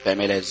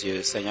Fermez les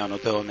yeux. Seigneur, nous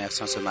te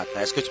remercions ce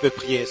matin. Est-ce que tu peux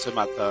prier ce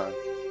matin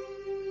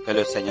que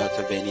le Seigneur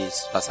te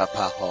bénisse par sa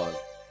parole?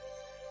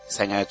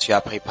 Seigneur, tu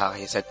as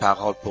préparé cette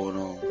parole pour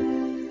nous.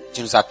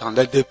 Tu nous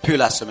attendais depuis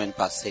la semaine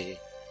passée.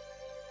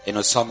 Et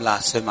nous sommes là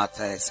ce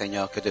matin,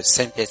 Seigneur, que le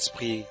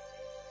Saint-Esprit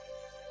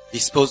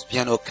dispose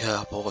bien nos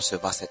cœurs pour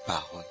recevoir cette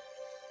parole.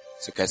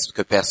 Ce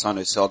que personne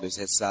ne sort de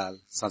cette salle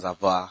sans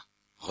avoir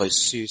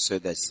reçu ce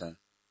dessein.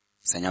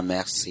 Seigneur,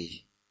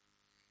 merci.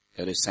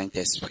 Que le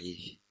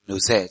Saint-Esprit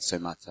nous aide ce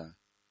matin.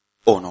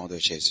 Au nom de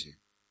Jésus.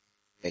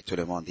 Et tout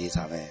le monde dit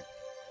Amen.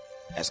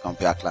 Est-ce qu'on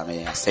peut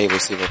acclamer? Asseyez-vous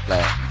s'il vous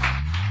plaît.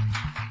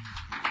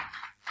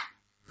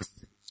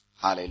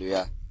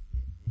 Alléluia.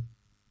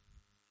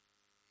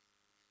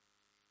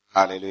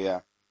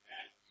 Alléluia.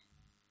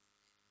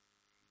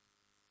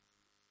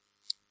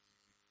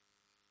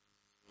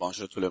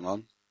 Bonjour tout le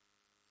monde.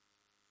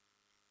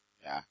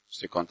 Je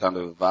suis content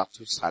de vous voir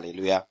tous.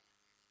 Alléluia.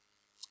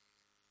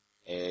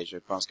 Et je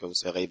pense que vous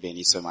serez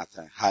bénis ce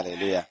matin.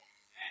 Alléluia.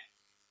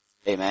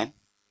 Amen.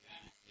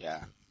 Nous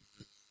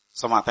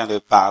sommes en train de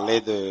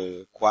parler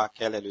de quoi?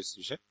 Quel est le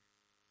sujet?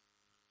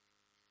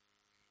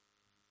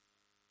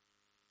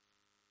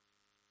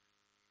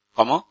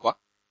 Comment? Quoi?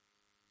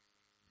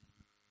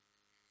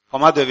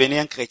 Comment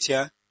devenir un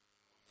chrétien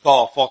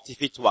fort?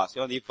 Fortifie-toi. Si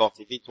on dit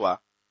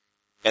fortifie-toi,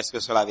 qu'est-ce que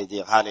cela veut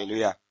dire?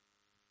 Alléluia.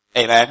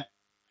 Amen.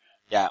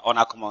 On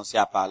a commencé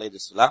à parler de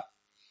cela.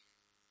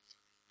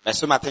 Mais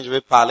ce matin, je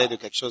vais parler de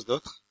quelque chose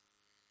d'autre.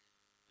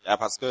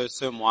 Parce que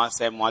ce mois,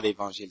 c'est un mois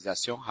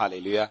d'évangélisation.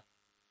 Alléluia.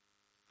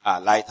 À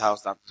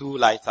Lighthouse, dans tout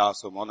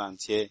Lighthouse au monde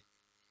entier,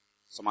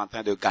 nous sommes en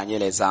train de gagner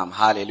les âmes.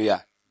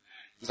 Alléluia.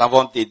 Nous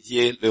avons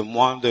dédié le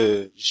mois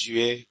de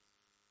juillet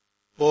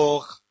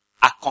pour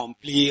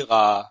accomplir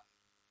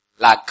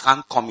la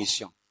grande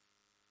commission.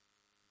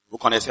 Vous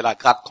connaissez la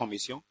grande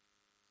commission?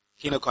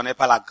 Qui ne connaît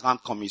pas la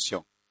grande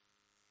commission?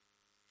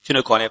 Tu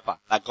ne connais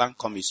pas la grande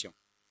commission.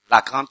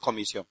 La grande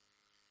commission.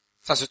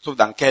 Ça se trouve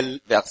dans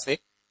quel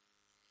verset?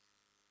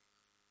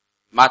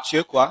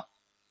 Matthieu quoi?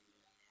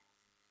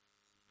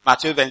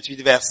 Matthieu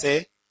 28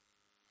 verset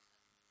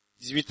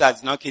 18 à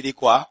 19 qui dit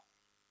quoi?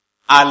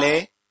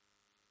 Allez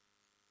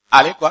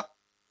quoi?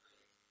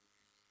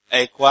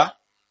 Et quoi?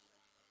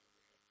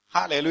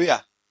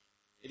 Alléluia.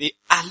 Il dit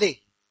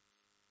allez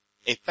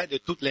et faites de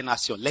toutes les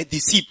nations les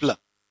disciples.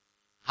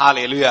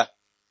 Alléluia.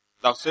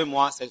 Donc ce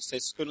mois, c'est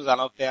ce que nous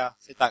allons faire,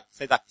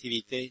 cette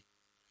activité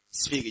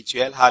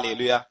spirituelle.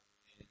 Alléluia.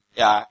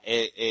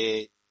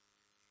 Et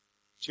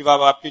tu vas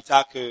voir plus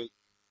tard que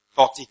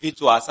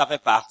fortifie-toi, ça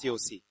fait partie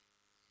aussi.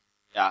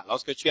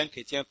 Lorsque tu es un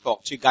chrétien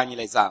fort, tu gagnes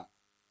les âmes.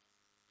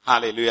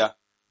 Alléluia.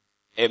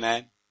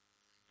 Amen.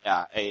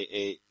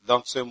 Et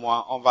donc ce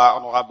mois, on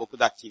aura beaucoup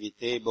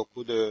d'activités,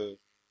 beaucoup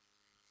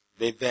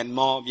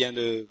d'événements,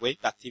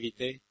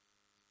 d'activités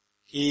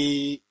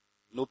qui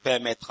nous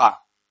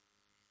permettra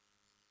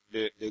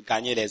de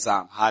gagner les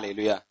âmes.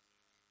 Alléluia.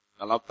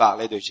 Nous allons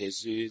parler de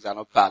Jésus, nous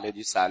allons parler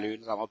du salut,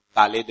 nous allons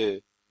parler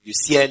du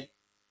ciel,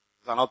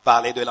 nous allons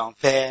parler de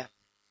l'enfer.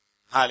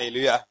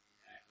 Alléluia.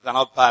 Nous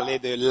allons parler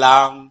de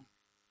l'âme,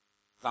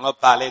 nous allons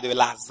parler de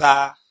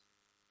Lazare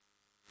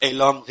et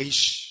l'homme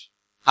riche.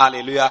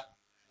 Alléluia.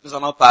 Nous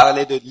allons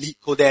parler de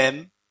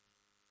Nicodème.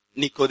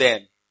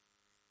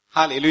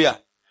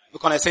 Alléluia. Vous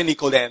connaissez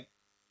Nicodème?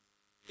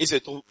 Il se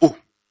trouve où?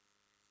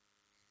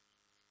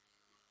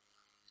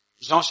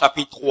 Jean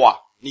chapitre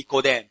 3,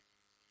 Nicodème.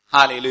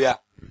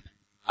 Alléluia.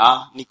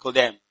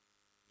 Nicodème.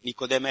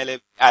 Nicodème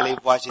est allé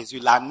voir Jésus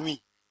la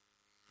nuit.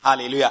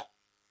 Alléluia.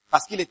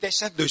 Parce qu'il était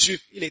chef de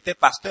juif, il était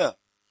pasteur.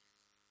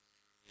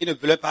 Il ne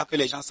voulait pas que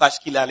les gens sachent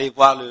qu'il allait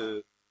voir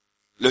le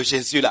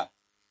Jésus là.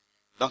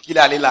 Donc il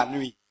est allé la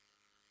nuit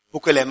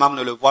pour que les membres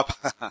ne le voient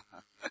pas.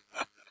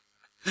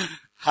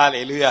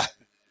 Alléluia.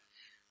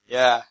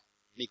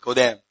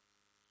 Nicodème.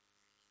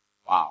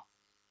 Wow.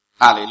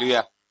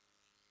 Alléluia.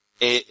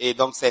 Et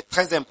donc c'est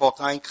très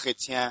important un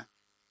chrétien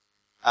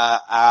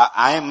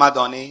à un moment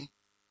donné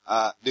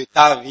de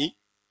ta vie,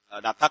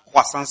 dans ta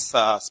croissance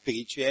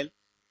spirituelle,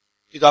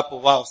 tu dois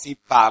pouvoir aussi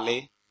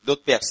parler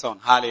d'autres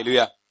personnes.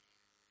 Alléluia.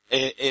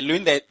 Et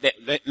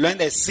l'un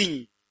des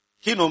signes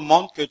qui nous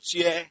montre que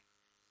tu es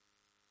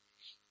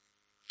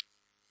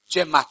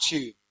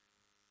mature,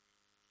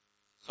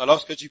 c'est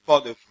lorsque tu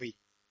portes de fruits.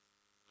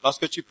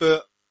 Lorsque tu peux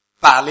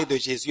parler de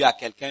Jésus à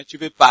quelqu'un, tu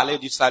peux parler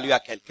du salut à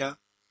quelqu'un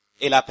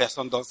et la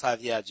personne donne sa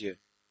vie à Dieu.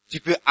 Tu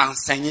peux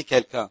enseigner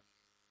quelqu'un.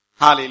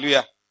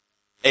 Alléluia.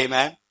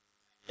 Amen.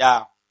 Tu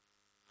as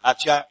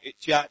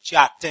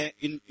atteint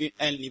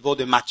un niveau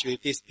de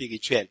maturité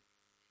spirituelle.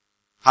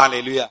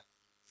 Alléluia.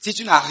 Si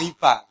tu n'arrives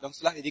pas, donc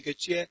cela veut dire que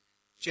tu es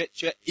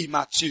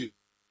immature.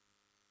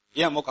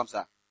 Il y a un mot comme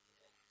ça.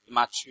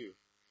 Immature.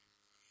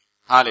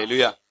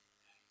 Alléluia.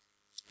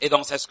 Et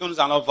donc c'est ce que nous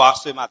allons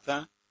voir ce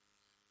matin.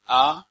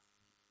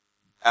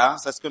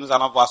 C'est ce que nous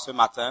allons voir ce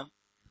matin.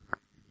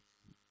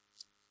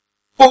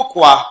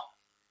 Pourquoi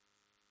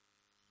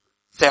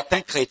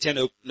certains chrétiens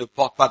ne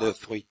portent pas de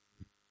fruits?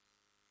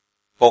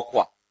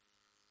 Pourquoi?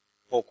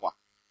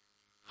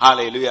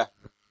 Alléluia.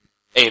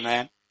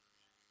 Amen.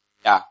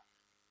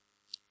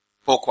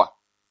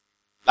 Pourquoi?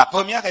 La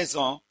première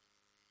raison,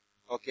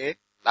 ok?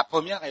 La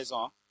première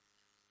raison,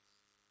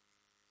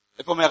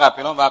 il faut me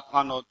rappeler, on va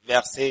prendre notre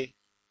verset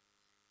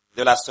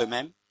de la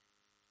semaine.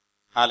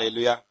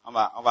 Alléluia. On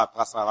va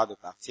passer avant de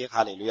partir.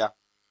 Alléluia.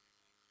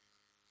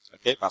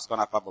 Ok? Parce qu'on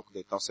n'a pas beaucoup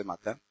de temps ce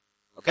matin.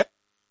 Ok?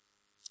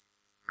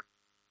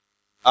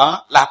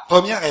 La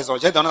première raison,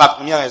 j'ai donné la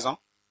première raison.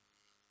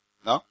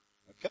 Non?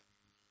 Ok?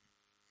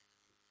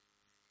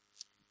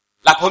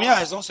 La première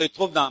raison se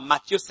trouve dans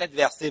Matthieu 7,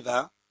 verset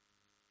 20.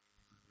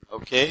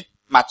 Ok?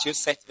 Matthieu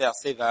 7,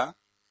 verset 20.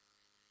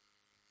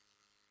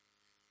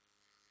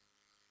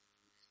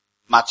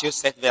 Matthieu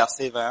 7,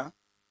 verset 20.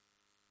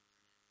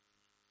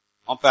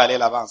 On peut aller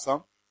là-bas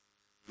ensemble.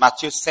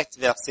 Matthieu 7,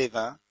 verset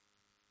 20.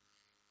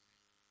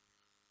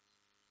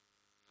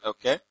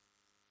 Ok?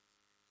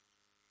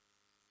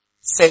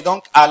 C'est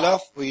donc à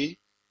leurs fruits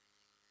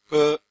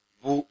que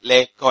vous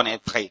les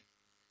connaîtrez.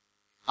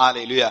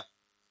 Alléluia.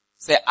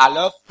 C'est à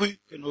leurs fruits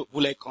que vous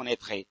les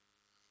connaîtrez.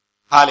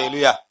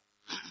 Alléluia.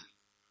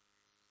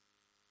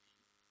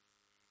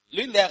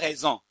 L'une des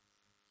raisons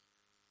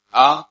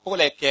pour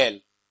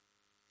lesquelles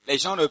les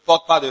gens ne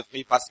portent pas de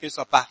fruits parce qu'ils ne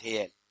sont pas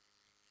réels.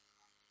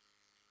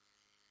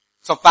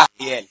 Ils ne sont pas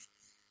réels.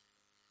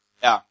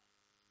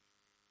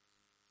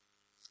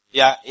 Il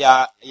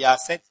y a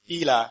cette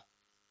fille-là,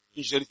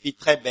 une jeune fille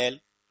très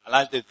belle, à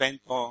l'âge de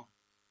 20 ans,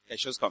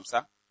 quelque chose comme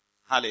ça.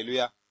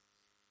 Alléluia.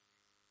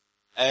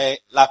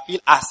 Et la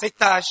fille, à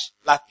cet âge,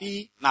 la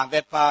fille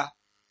n'avait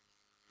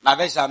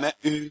jamais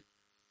eu,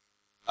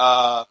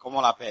 comment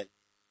on l'appelle,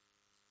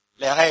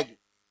 les règles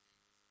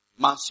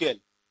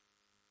mensuelles.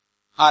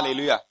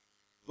 Alléluia.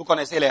 Vous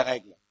connaissez les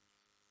règles.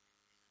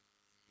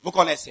 Vous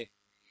connaissez.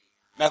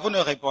 Mais vous ne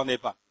répondez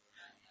pas.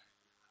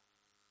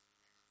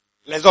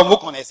 Les hommes, vous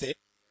connaissez.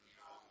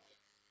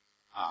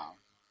 Ah.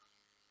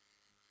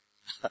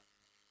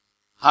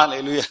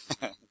 Alléluia.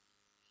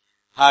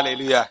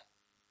 Alléluia.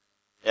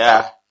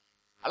 Yeah.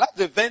 À l'âge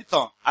de 20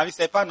 ans,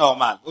 c'est pas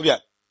normal. Ou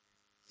bien,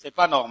 c'est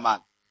pas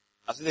normal.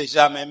 Parce que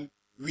déjà même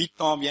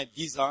 8 ans, bien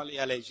 10 ans, il y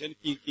a les jeunes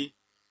filles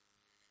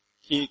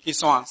qui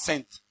sont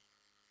enceintes.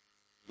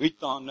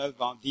 8 ans,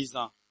 9 ans, 10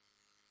 ans.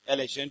 Il y a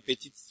les jeunes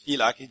petites filles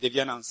là qui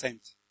deviennent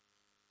enceintes.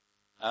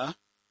 Hein?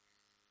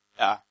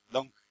 Yeah.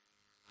 Donc,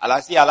 à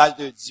l'âge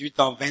de 18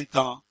 ans, 20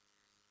 ans,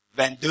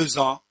 22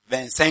 ans,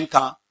 25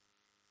 ans,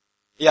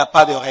 il n'y a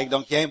pas de règle,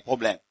 donc il y a un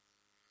problème.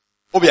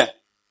 Ou bien,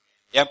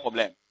 il y a un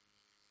problème.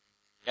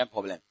 Il y a un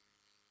problème.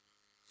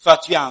 Soit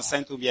tu es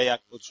enceinte ou bien il y a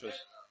autre chose.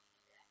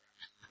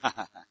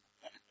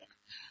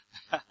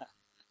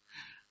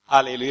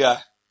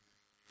 Alléluia.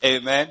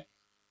 Amen.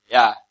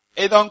 Yeah.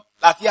 Et donc,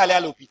 la fille allait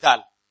à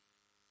l'hôpital.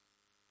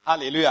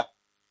 Alléluia.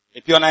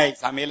 Et puis on a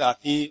examiné la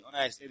fille, on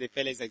a essayé de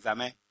faire les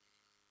examens.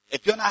 Et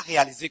puis on a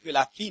réalisé que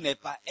la fille n'est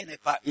pas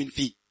une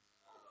fille.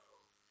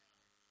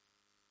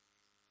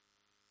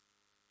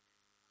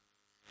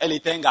 Elle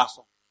était un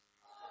garçon.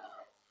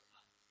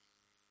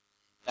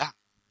 Yeah.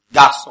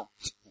 Garçon.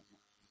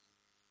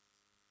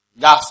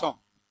 Garçon.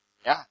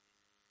 Yeah.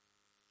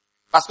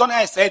 Parce qu'on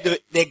a essayé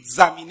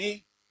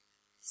d'examiner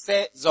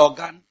ses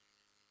organes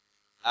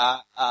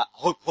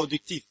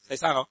reproductifs. C'est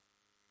ça, non?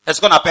 C'est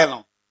ce qu'on appelle,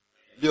 non?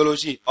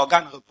 Biologie,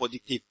 organes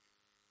reproductifs.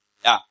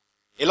 Yeah.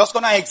 Et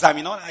lorsqu'on a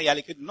examiné, on a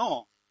réalisé que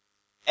non,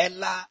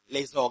 elle a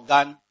les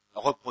organes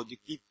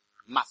reproductifs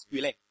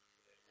masculins.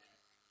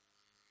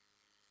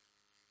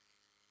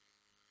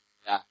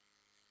 Yeah.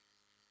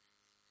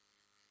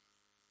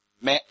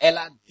 Mais elle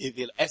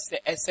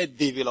s'est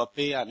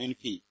développée en une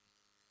fille.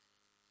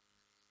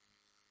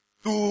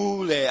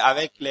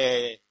 Avec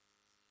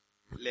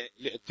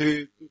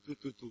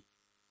tout.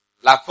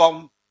 La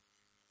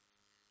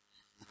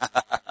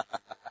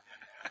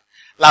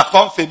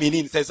forme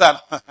féminine, c'est ça,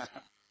 non?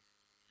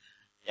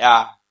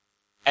 Yeah.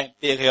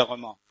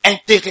 Intérieurement.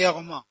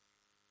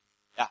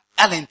 Yeah.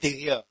 À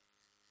l'intérieur.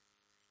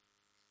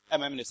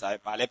 Elle-même ne savait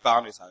pas, les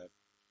parents ne savaient pas.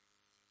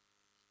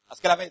 Parce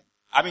qu'elle avait,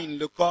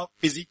 le corps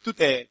physique,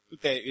 tout est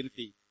une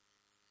fille.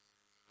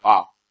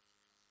 Wow.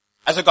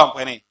 Est-ce que vous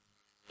comprenez?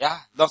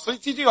 Yeah. Donc,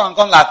 si tu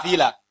rencontres la fille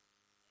là,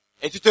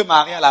 et tu te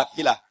maries à la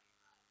fille là,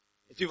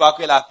 et tu vois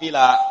que la fille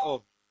là,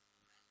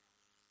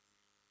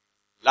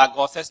 la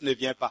grossesse ne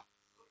vient pas.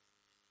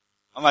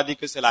 On m'a dit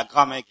que c'est la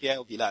grand-mère qui est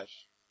au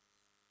village.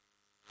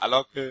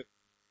 Alors que,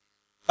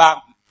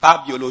 par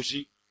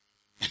biologie,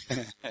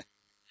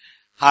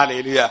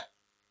 alléluia.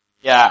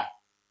 Yeah.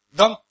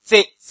 Donc,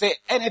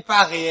 elle n'est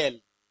pas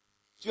réelle.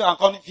 Tu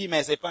rencontres une fille,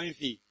 mais c'est pas une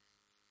fille.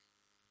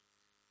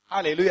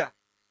 Alléluia.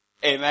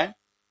 Amen.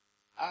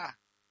 Ah.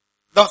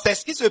 Donc, c'est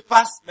ce qui se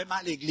passe même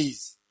à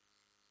l'église.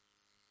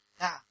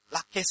 Ah.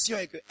 La question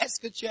est que, est-ce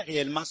que tu es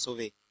réellement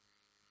sauvé?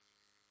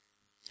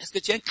 Est-ce que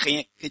tu es un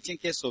chrétien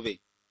qui est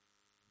sauvé?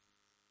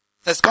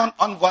 C'est ce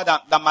qu'on voit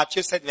dans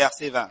Matthieu 7,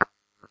 verset 20.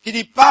 Qui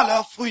dit, par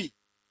leurs fruits,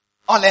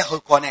 on les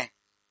reconnaît.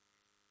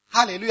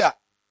 Alléluia.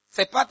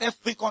 C'est pas tes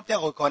fruits qu'on te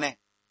reconnaît.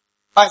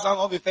 Par exemple,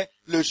 on veut faire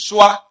le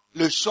choix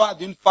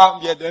d'une femme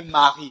bien d'un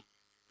mari.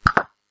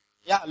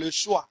 Il y a le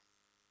choix.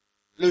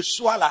 Le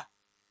choix là.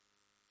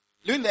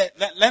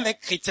 L'un des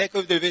critères que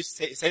vous devez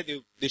essayer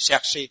de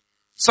chercher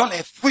sont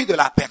les fruits de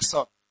la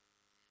personne.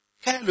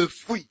 Quel est le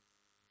fruit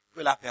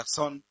que la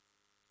personne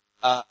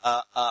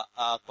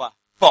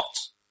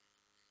porte?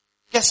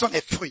 Quels sont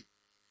les fruits?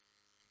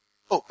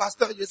 Oh,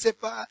 pasteur, je sais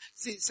pas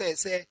si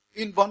c'est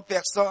une bonne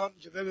personne,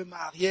 je vais me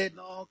marier,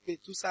 non, que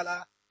tout ça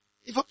là.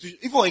 Il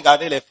faut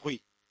regarder les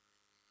fruits.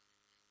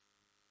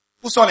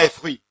 Où sont les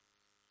fruits?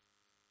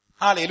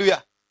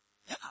 Alléluia.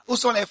 Où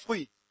sont les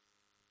fruits?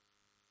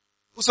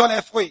 Où sont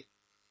les fruits?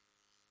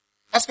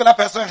 Est-ce que la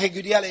personne est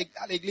régulière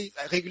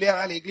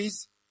à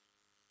l'église?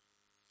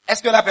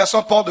 Est-ce que la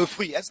personne porte de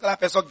fruits? Est-ce que la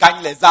personne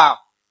gagne les armes?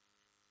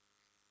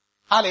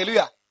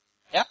 Alléluia.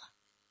 Yeah.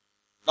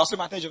 Donc ce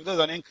matin, je vais te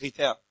donner un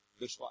critère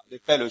de choix, de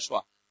faire le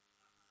choix.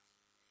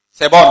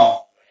 C'est bon,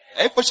 non?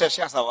 Et il faut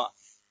chercher à savoir.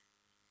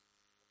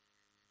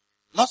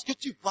 Lorsque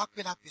tu vois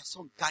que la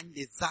personne gagne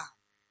des armes,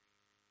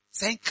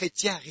 c'est un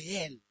chrétien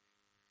réel.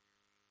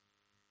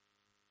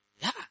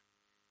 Yeah.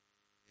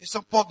 Ils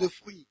sont porte de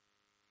fruits.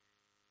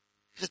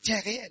 Chrétien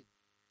réel.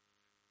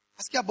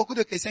 Parce qu'il y a beaucoup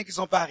de chrétiens qui ne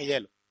sont pas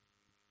réels.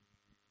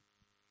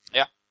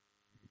 Yeah.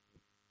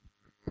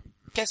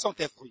 Quels sont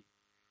tes fruits?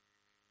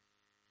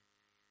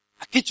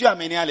 À qui tu as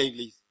amené à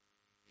l'église?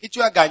 Qui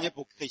tu as gagné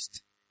pour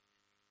Christ?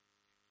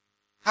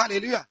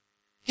 Alléluia.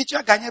 Qui tu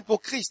as gagné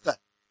pour Christ?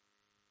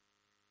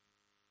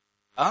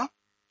 Hein?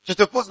 Je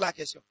te pose la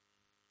question.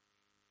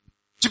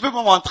 Tu peux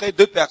me montrer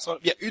deux personnes,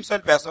 bien une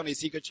seule personne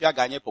ici que tu as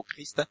gagné pour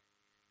Christ?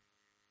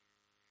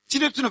 Tu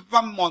ne peux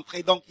pas me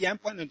montrer, donc il y a un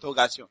point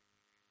d'interrogation.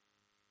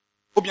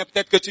 Ou bien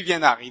peut-être que tu viens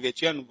d'arriver,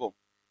 tu es nouveau.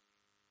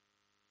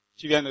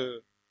 Tu viens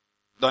de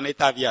donner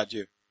ta vie à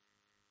Dieu.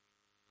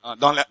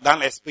 Dans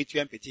l'esprit, tu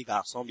es un petit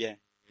garçon, bien,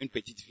 une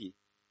petite fille.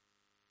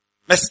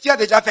 Mais si tu as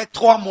déjà fait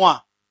 3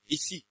 mois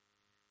ici,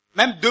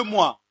 même 2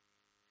 mois,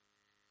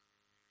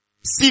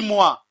 6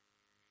 mois,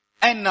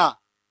 1 an,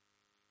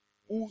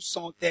 où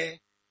sont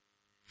tes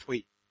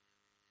fruits?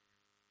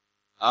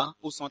 Hein?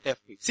 Où sont tes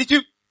fruits? Si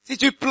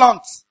tu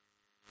plantes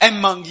un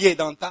manguier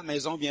dans ta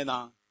maison, bien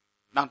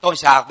dans ton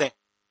jardin,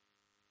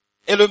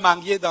 et le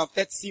manguier dans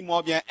peut-être 6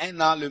 mois, bien 1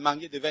 an, le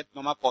manguier devait être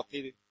normalement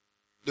porté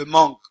de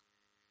mangue.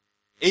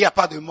 Et il n'y a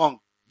pas de mangue.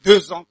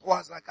 2 ans,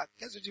 3 ans, 4.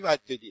 Qu'est-ce que tu vas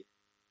te dire?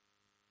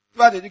 Tu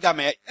vas te dire,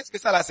 mais est-ce que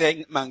ça là c'est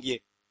un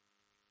manguier?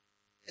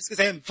 Est-ce que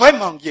c'est un vrai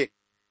manguier?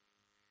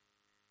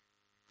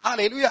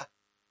 Alléluia.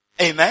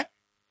 Amen.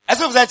 Est-ce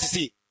que vous êtes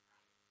ici?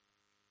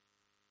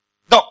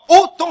 Donc,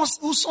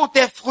 où sont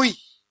tes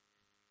fruits?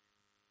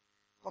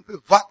 On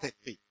peut voir tes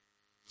fruits.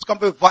 Est-ce qu'on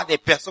peut voir des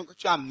personnes que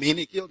tu as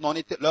menées, qui ont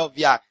donné leur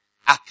vie à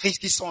Christ,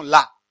 qui sont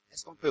là?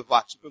 Est-ce qu'on peut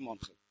voir? Tu peux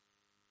montrer.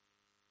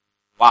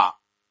 Wow.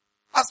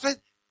 Parce que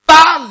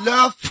par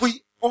leurs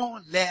fruits, on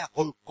les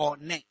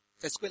reconnaît.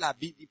 C'est ce que la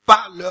Bible dit.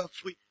 Par leurs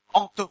fruits,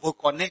 on te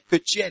reconnaît que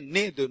tu es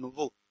né de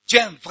nouveau. Tu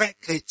es un vrai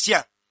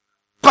chrétien.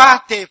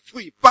 Par tes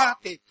fruits, par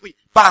tes fruits,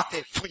 par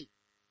tes fruits.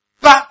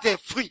 Par tes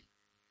fruits.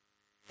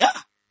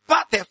 Yeah.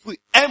 Par tes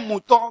fruits. Un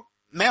mouton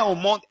met au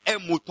monde un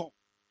mouton.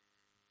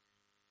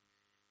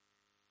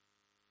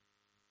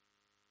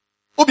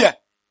 Ou bien,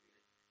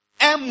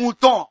 un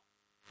mouton,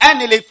 un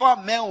éléphant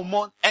met au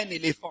monde un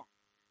éléphant.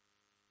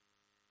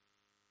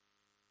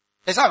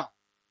 C'est ça, non?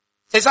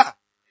 C'est ça.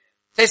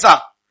 C'est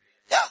ça.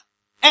 Yeah.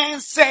 Un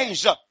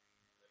singe.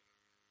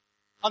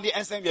 On dit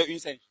un singe, bien une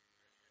singe.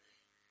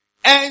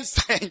 Un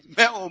singe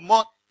met au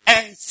monde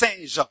un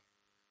singe.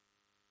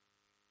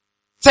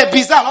 C'est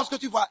bizarre lorsque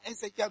tu vois un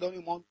singe qui a donné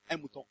au monde un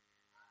mouton.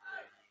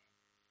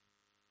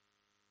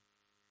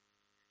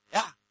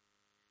 Yeah.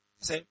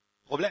 C'est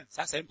un problème.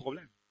 Ça, c'est un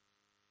problème.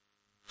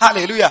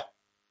 Alléluia.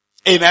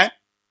 Amen.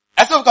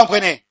 Est-ce que vous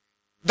comprenez?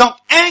 Donc,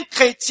 un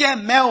chrétien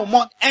met au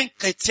monde un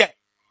chrétien.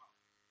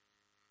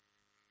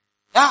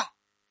 Yeah.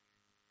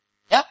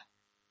 Yeah.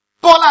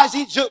 Paul a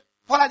dit,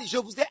 je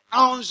vous ai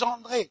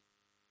engendré.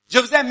 Je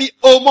vous ai mis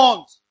au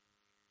monde.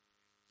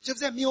 Je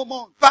vous ai mis au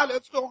monde. Par le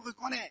fruit, on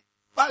reconnaît.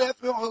 Par le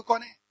fruit, on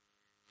reconnaît.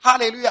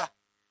 Alléluia.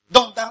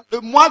 Donc, dans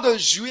le mois de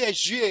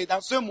juillet,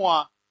 dans ce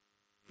mois,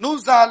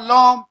 nous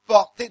allons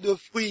porter de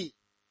fruits.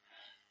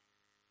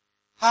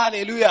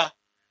 Alléluia.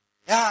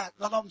 Yeah,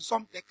 nous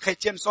sommes des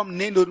chrétiens, nous sommes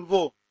nés de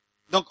nouveau.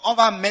 Donc, on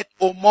va mettre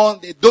au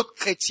monde d'autres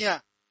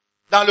chrétiens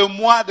dans le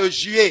mois de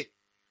juillet.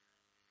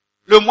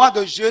 Le mois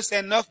de juillet,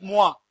 c'est 9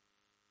 mois.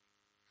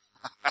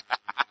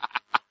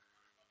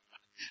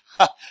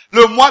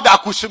 Le mois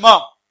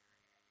d'accouchement.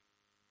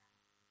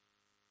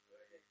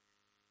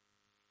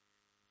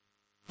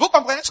 Vous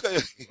comprenez ce que...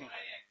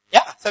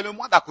 Yeah, c'est le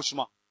mois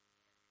d'accouchement.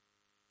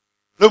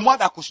 Le mois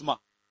d'accouchement.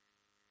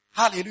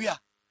 Alléluia.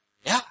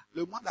 Yeah,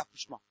 le mois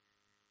d'accouchement.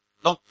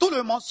 Donc tout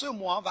le monde, ce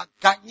mois, va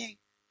gagner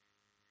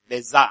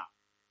des armes.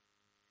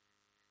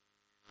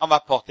 On va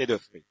porter de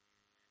fruits.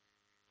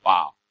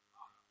 Wow.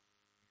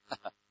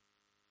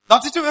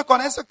 Donc si tu veux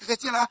connaître ce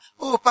chrétien-là,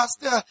 oh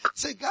pasteur,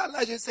 ce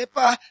gars-là, je ne sais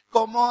pas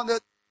comment...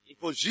 Il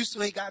faut juste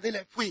regarder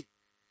les fruits.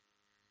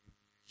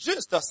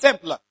 Juste,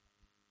 simple.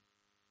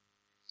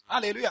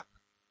 Alléluia.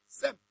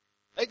 Simple.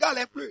 Regarde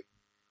les fruits.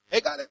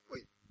 Regarde les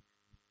fruits.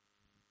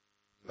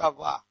 Tu vas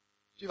voir.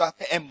 Tu vas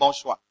faire un bon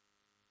choix.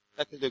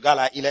 Ce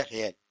gars-là, il est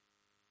réel.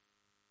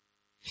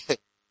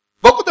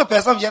 Beaucoup de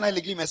personnes viennent à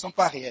l'église, mais ne sont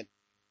pas réelles.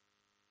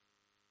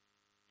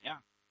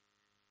 Yeah.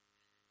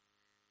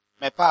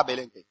 Mais pas à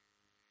Belenke.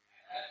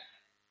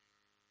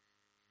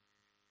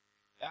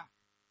 Yeah.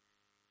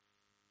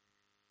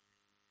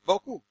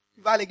 Beaucoup.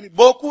 Tu vas à l'église,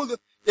 beaucoup de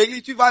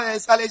l'église, tu vas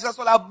à les gens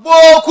sont là,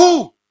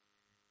 beaucoup.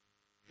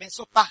 Mais ils ne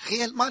sont pas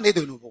réellement nés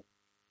de nouveau.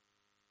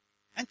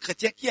 Un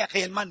chrétien qui est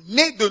réellement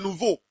né de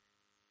nouveau,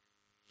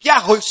 qui a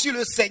reçu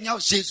le Seigneur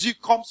Jésus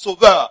comme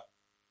sauveur.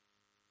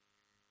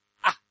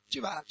 Ah, tu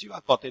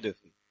vas porter de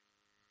fruits.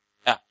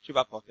 Ah, tu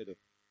vas porter de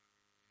fruits.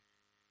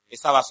 Et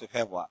ça va se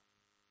faire voir.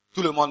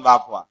 Tout le monde va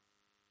voir.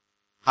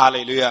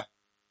 Alléluia.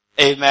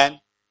 Amen.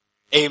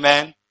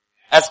 Amen.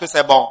 Est-ce que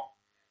c'est bon?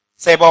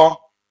 C'est bon.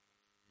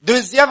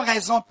 Deuxième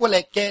raison pour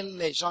laquelle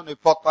les gens ne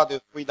portent pas de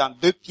fruits dans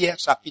 2 Pierre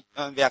chapitre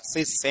 1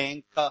 verset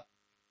 5.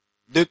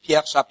 2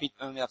 Pierre chapitre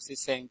 1 verset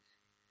 5.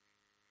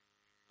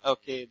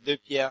 Ok, 2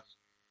 Pierre.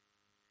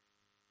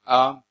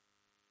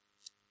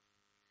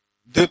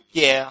 2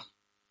 Pierre.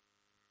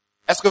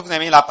 Est-ce que vous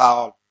aimez la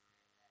parole?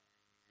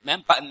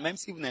 Même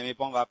si vous n'aimez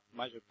pas,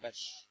 moi je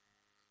prêche.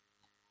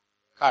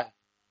 Car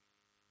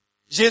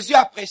Jésus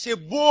a prêché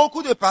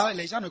beaucoup de paroles,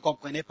 les gens ne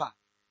comprenaient pas.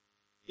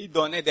 Il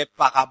donnait des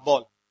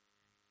paraboles.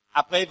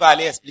 Après, il va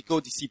aller expliquer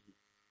aux disciples.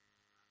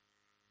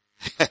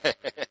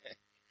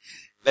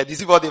 Les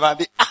disciples vont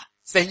demander, ah,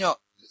 Seigneur,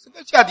 ce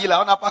que tu as dit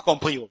là, on n'a pas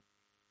compris. Oh.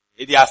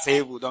 Il dit,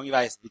 asseyez-vous, donc il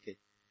va expliquer.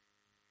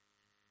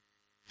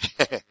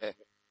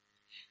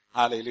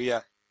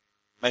 Alléluia.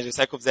 Mais je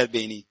sais que vous êtes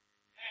bénis.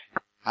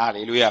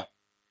 Alléluia.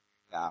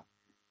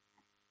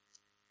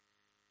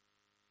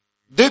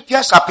 2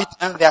 Pierre chapitre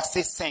 1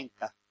 verset 5.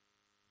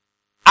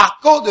 À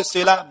cause de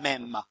cela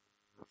même,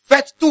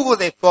 faites tous vos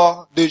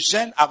efforts de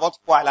gêne à votre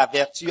foi, à la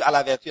vertu,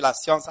 la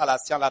science,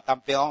 la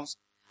tempérance,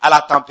 à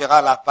la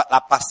tempérance,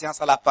 la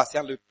patience, à la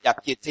patience, la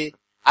piété,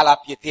 à la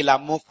piété,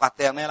 l'amour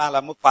fraternel, à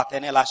l'amour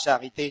fraternel, la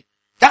charité.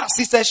 Car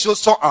si ces choses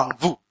sont en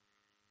vous,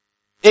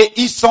 et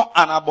ils sont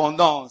en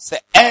abondance,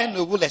 elles ne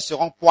vous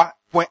laisseront point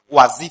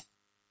oisifs,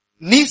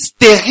 ni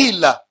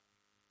stériles,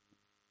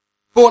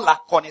 pour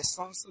la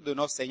connaissance de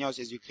notre Seigneur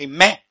Jésus-Christ.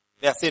 Mais,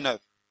 verset 9,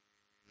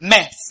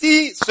 mais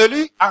si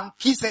celui en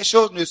qui ces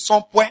choses ne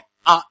sont point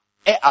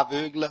est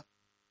aveugle,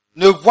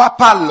 ne voit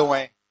pas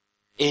loin,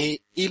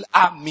 et il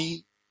a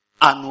mis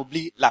en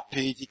oubli la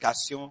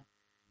purification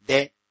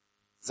des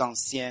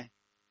anciens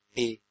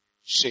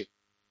péchés.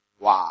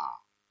 Waouh!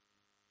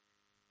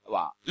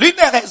 Wow. L'une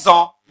des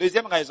raisons,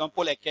 deuxième raison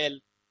pour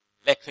lesquelles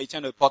les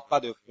chrétiens ne portent pas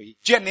de fruits.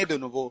 Tu es né de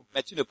nouveau,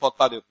 mais tu ne portes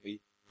pas de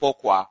fruits.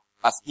 Pourquoi?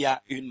 Parce qu'il y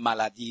a une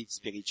maladie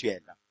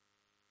spirituelle.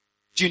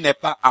 Tu n'es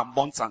pas en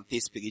bonne santé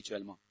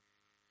spirituellement.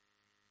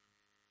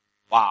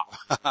 Waouh!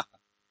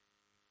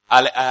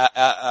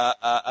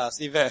 Allez,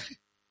 Sylvain,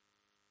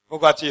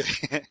 pourquoi tu...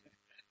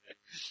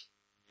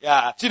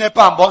 Yeah, tu n'es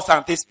pas en bonne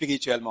santé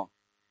spirituellement.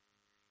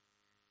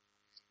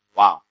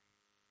 Waouh!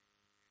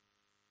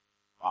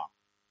 Wow.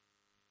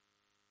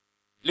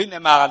 L'une des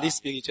maladies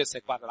spirituelles,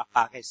 c'est quoi? La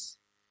paresse.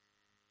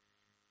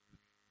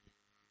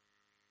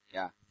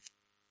 Yeah.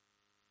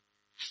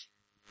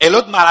 Et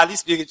l'autre maladie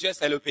spirituelle,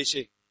 c'est le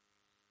péché.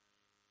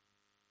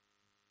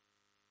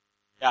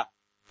 Yeah.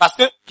 Parce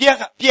que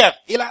Pierre,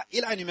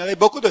 il a énuméré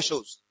beaucoup de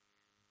choses.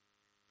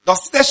 Donc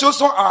si ces choses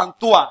sont en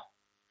toi,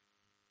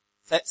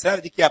 ça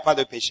veut dire qu'il n'y a pas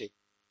de péché.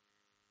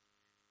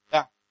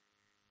 Yeah.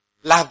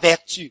 La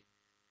vertu,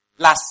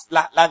 la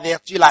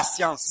vertu, la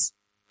science,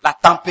 la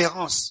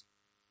tempérance,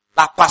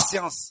 la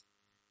patience,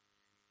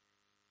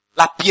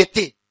 la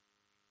piété,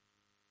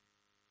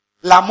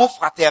 l'amour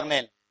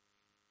fraternel,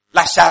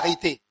 la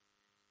charité.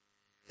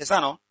 C'est ça,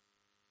 non?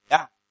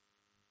 Yeah.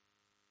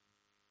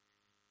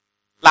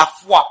 La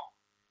foi,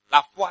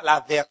 la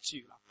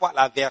vertu,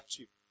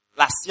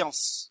 la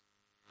science,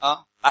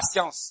 hein? La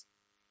science,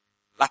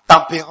 la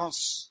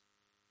tempérance.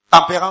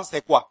 Tempérance,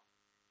 c'est quoi?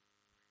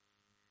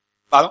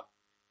 Pardon?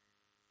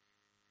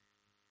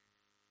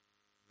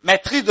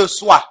 Maîtrise de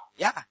soi.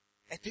 Yeah.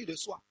 Maîtrise de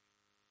soi.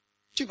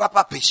 Tu vas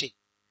pas pécher.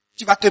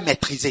 Tu vas te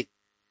maîtriser.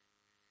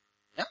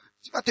 Yeah.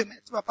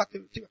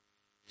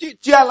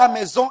 Tu es à la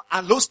maison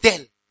à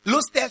l'hostel.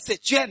 L'hostel, c'est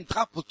tu es un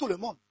drap pour tout le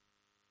monde.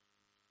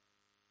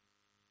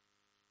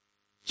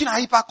 Tu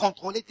n'arrives pas à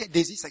contrôler tes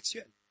désirs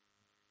sexuels.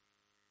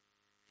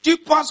 Tu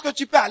penses que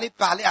tu peux aller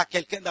parler à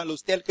quelqu'un dans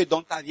l'hostel que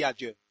donne ta vie à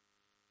Dieu.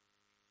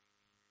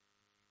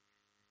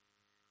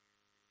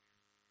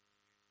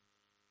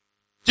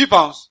 Tu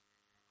penses?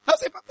 Non,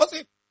 c'est pas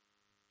possible.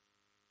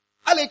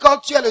 À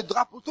l'école, tu es le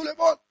drap pour tout le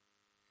monde.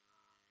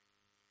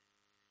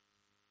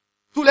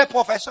 Tous les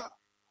professeurs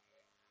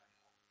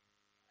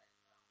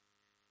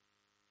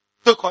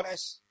te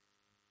connaissent.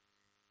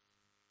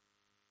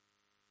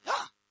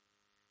 Ah,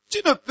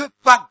 tu ne peux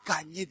pas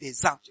gagner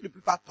des âmes. Tu ne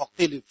peux pas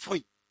porter le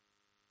fruit.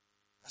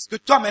 Parce que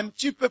toi-même,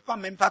 tu peux pas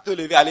même pas te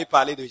lever, aller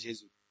parler de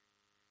Jésus.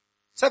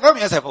 C'est vrai ou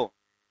bien c'est faux?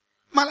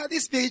 Maladie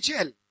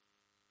spirituelle.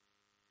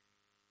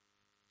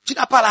 Tu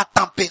n'as pas la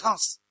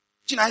tempérance.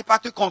 Tu n'arrives pas à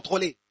te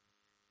contrôler.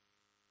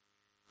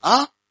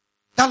 Hein?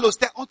 Dans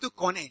l'hostel, on te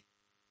connaît.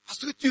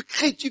 Parce que tu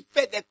cries, tu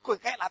fais des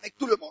querelles avec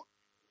tout le monde.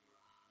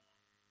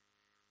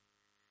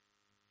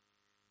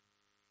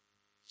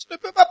 Tu ne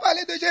peux pas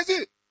parler de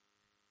Jésus.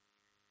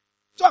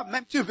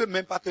 Toi-même, tu ne veux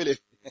même pas te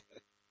lever.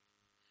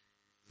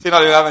 Sinon,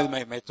 le gars va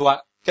dire, mais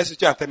toi, qu'est-ce que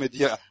tu es en train de me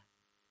dire?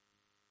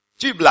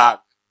 Tu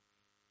blagues.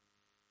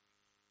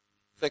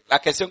 C'est la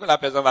question que la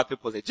personne va te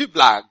poser. Tu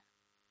blagues.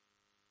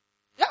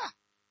 Yeah.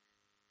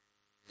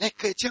 Les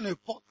chrétiens ne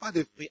portent pas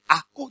de fruits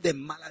à cause des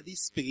maladies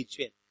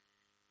spirituelles.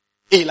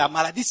 Et la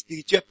maladie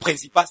spirituelle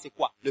principale, c'est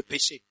quoi? Le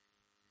péché.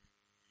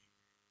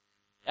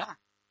 Yeah.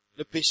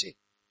 Le péché.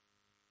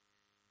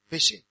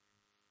 Péché.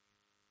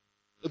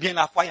 Ou bien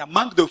la foi, il y a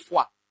manque de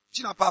foi.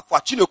 Tu n'as pas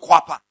foi, tu ne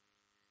crois pas.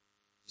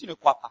 Tu ne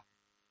crois pas.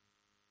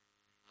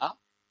 Hein?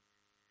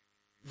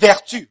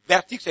 Vertu.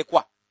 Vertu, c'est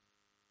quoi?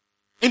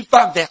 Une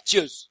femme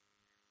vertueuse.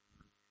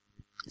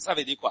 Ça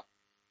veut dire quoi?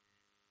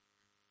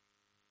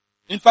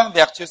 Une femme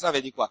vertueuse, ça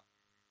veut dire quoi?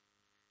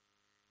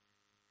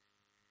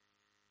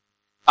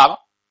 Pardon?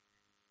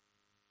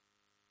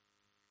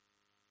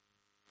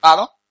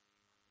 Pardon?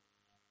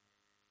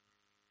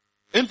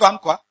 Une femme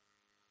quoi?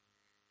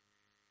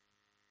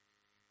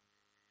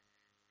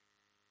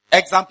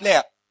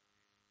 Exemplaire.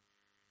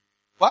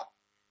 Quoi?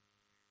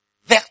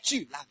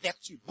 Vertu, la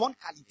vertu, bonne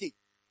qualité.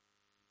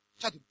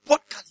 Tu as de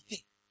bonne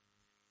qualité.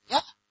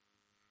 Yeah.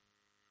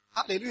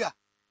 Alléluia.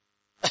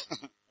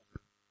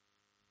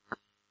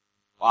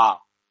 Wow.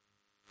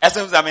 Est-ce que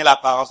vous aimez la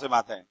parole ce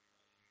matin?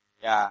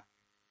 Yeah.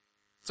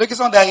 Ceux qui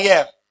sont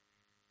derrière,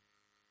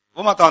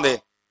 vous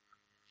m'entendez?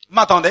 Vous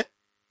m'entendez?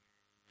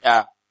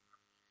 Yeah.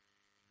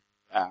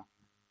 Yeah.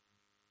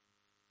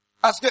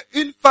 Parce que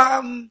une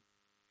femme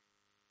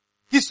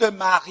qui se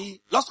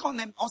marie,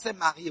 on s'est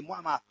marié,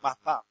 moi, ma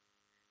femme,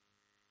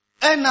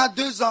 1 an,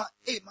 2 ans,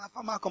 et ma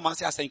femme a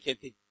commencé à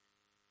s'inquiéter.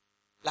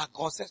 La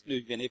grossesse ne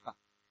venait pas.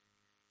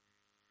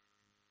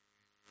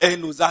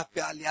 Elle nous a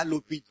fait aller à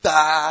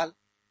l'hôpital,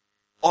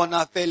 on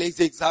a fait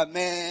les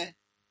examens,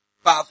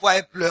 parfois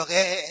elle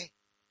pleurait.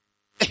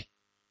 Et,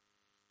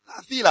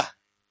 la fille là,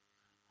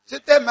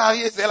 j'étais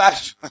marié, c'est la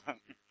joie.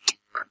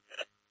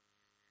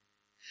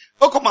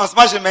 Au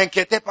commencement, je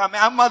m'inquiétais pas, mais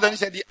à un moment donné,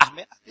 j'ai dit, ah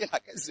mais la fille là,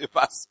 qu'est-ce qui se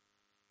passe?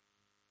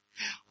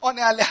 On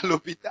est allé à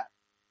l'hôpital.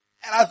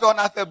 On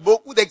a fait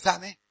beaucoup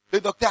d'examens.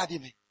 Le docteur a dit,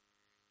 mais,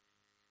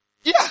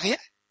 il n'y a rien.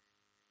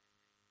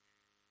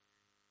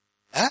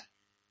 Hein?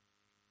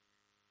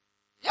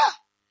 Yeah.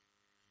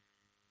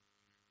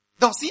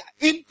 Donc, s'il y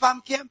a une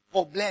femme qui a un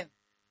problème,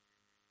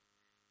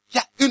 qui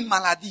a une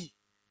maladie,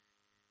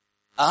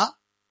 hein?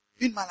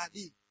 Une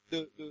maladie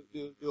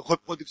de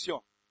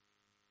reproduction,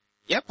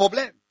 il y a un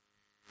problème.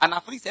 En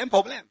Afrique, c'est un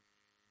problème.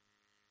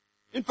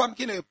 Une femme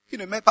qui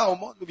ne met pas au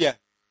monde, ou bien,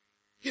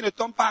 qui ne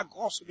tombe pas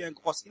grosse, ou bien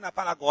grosse, qui n'a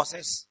pas la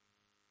grossesse,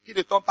 qui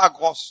ne tombe pas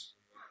grosse,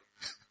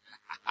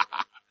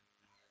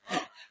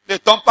 ne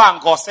tombe pas en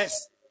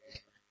grossesse,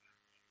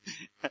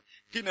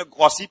 qui ne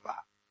grossit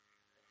pas.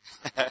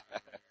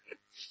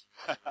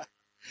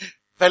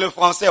 C'est le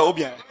français, ou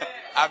bien.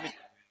 Amen.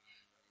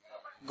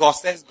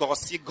 Grossesse,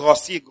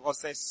 grossir,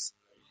 grossesse.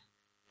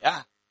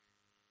 Yeah.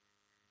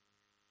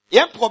 Il y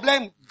a un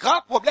problème,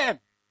 grand problème.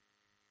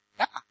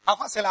 Yeah.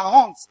 Parfois c'est la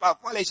honte,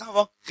 parfois les gens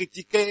vont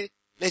critiquer,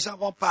 les gens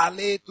vont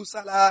parler, tout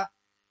ça là.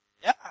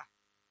 Yeah.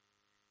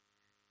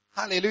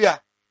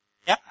 Alléluia.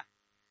 Yeah.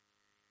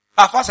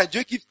 Parfois c'est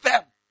Dieu qui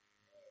ferme.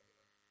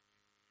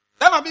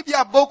 Dans la Bible, il y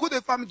a beaucoup de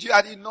femmes, Dieu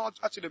a dit non,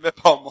 toi tu ne mets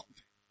pas au monde.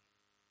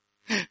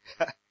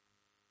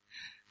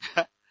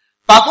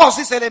 Parfois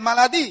aussi c'est les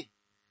maladies.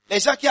 Les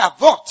gens qui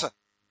avortent.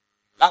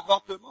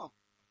 L'avortement.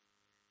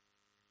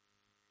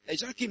 Les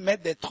gens qui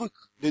mettent des trucs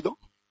dedans.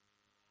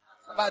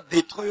 Ça va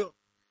détruire.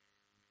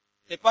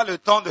 C'est pas le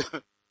temps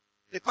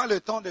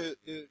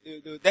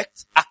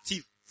d'être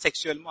actif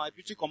sexuellement. Et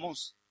puis tu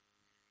commences.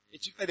 Et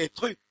tu fais des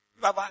trucs. Tu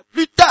vas voir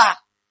plus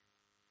tard.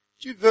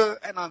 Tu veux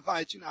un enfant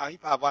et tu n'arrives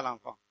pas à avoir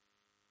l'enfant.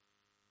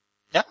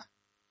 Yeah.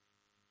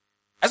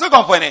 Est-ce que vous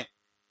comprenez?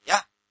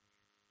 Yeah.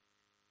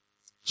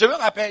 Je me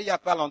rappelle, il y a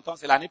pas longtemps,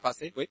 c'est l'année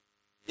passée, oui.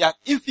 Il y a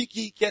une fille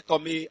qui est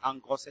tombée en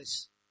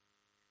grossesse.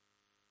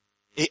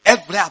 Et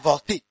elle voulait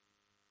avorter.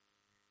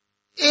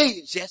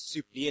 Et j'ai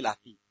supplié la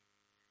fille.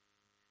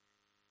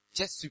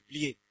 J'ai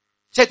supplié.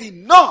 J'ai dit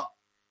non,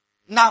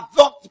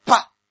 n'avorte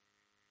pas.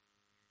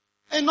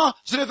 Et non,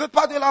 je ne veux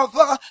pas de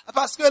l'enfant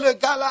parce que le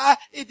gars là,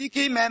 il dit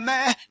qu'il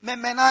m'aimait, mais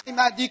maintenant il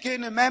m'a dit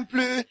qu'il ne m'aime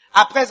plus.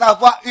 Après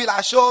avoir eu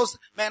la chose,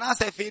 maintenant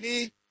c'est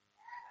fini.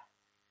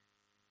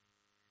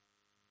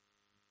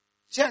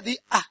 J'ai dit,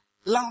 ah,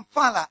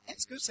 l'enfant là,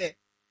 est-ce que c'est...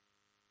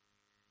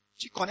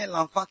 Tu connais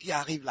l'enfant qui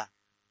arrive là?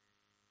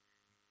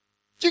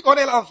 Tu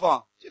connais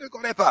l'enfant? Tu ne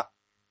connais pas.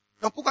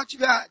 Donc pourquoi tu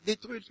vas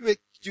détruire,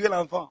 tuer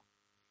l'enfant?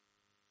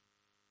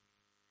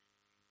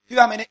 Tu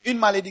vas amener une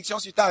malédiction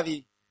sur ta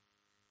vie.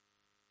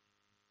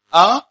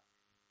 Hein?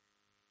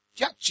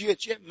 Tu as tué,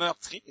 tu es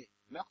meurtrier,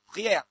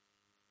 meurtrière.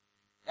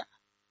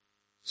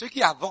 Ceux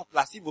qui avortent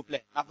là, s'il vous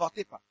plaît,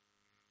 n'avortez pas.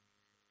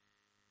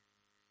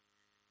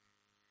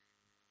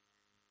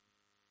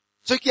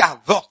 Ceux qui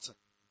avortent.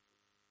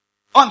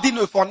 On dit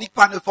ne fornique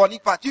pas,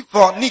 tu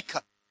forniques.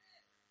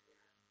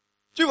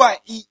 Tu vois,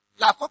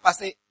 la fois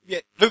passée,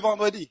 le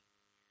vendredi,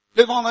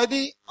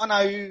 on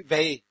a eu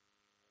veillée.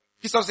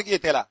 Qui sont ceux qui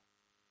étaient là?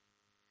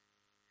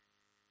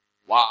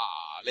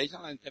 Waouh, les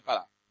gens n'étaient pas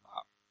là.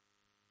 Wow.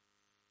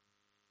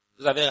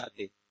 Vous avez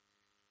raté.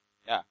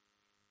 Yeah.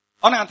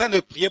 On est en train de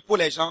prier pour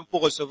les gens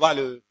pour recevoir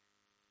le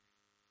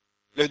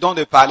don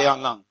de parler en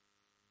langue.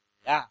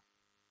 Yeah.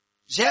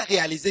 J'ai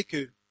réalisé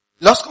que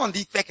lorsqu'on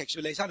dit fais quelque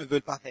chose, les gens ne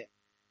veulent pas faire.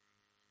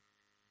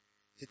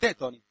 J'étais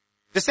étonné.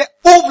 Je sais,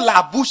 ouvre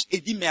la bouche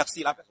et dis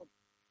merci. La personne.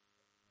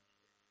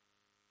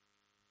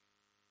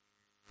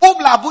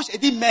 Ouvre la bouche et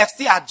dis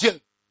merci à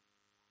Dieu.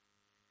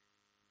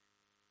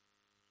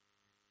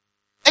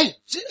 Hey,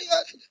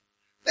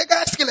 les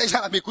gars, est-ce que les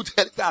gens m'écoutent?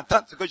 Est-ce qu'ils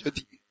entendent ce que je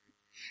dis?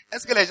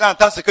 Est-ce que les gens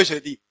entendent ce que je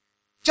dis?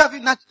 Tu as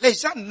vu, les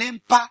gens n'aiment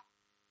pas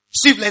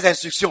suivre les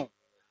instructions.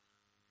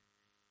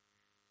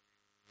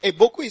 Et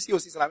beaucoup ici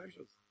aussi, c'est la même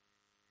chose.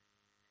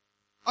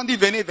 On dit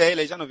venez veiller,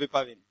 les gens ne veulent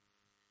pas venir.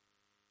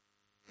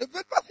 Ils ne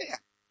veulent pas faire.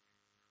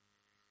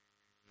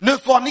 Ne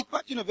fornique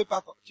pas, tu ne veux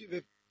pas. Tu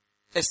veux.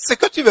 C'est ce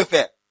que tu veux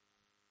faire.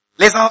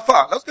 Les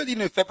enfants, lorsque tu dis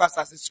ne fais pas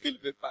ça, c'est ce qu'ils ne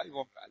veulent pas, ils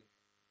vont pas aller.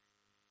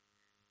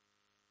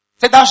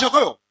 C'est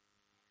dangereux.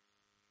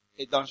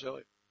 C'est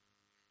dangereux.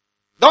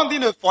 Donc dis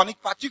ne fornique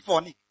pas, tu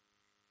forniques.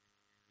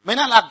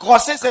 Maintenant la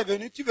grossesse est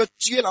venue, tu veux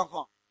tuer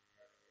l'enfant.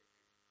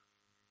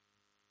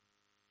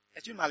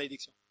 C'est une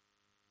malédiction.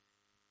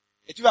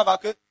 Et tu vas voir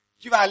que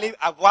tu vas aller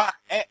avoir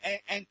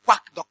un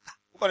quack docteur.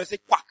 Vous connaissez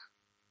quack?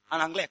 En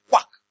anglais,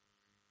 quack.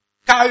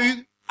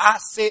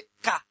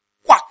 K-U-A-C-K.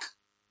 Quack.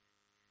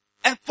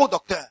 Un faux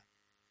docteur.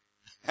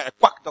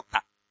 Quack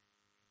docteur.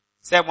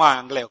 C'est moi en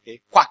anglais, ok?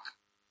 Quack.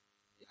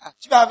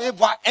 Tu vas aller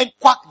voir un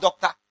quack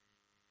docteur.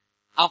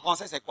 En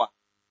français, c'est quoi?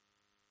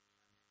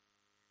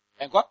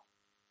 Un quoi?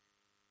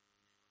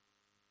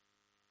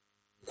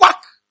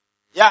 Quack.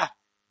 Yeah.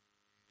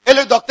 Et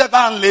le docteur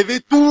va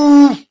enlever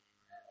tout.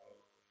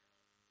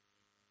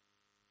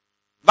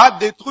 Va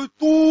détruire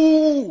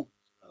tout.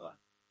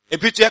 Et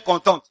puis tu es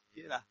contente.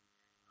 Il est là.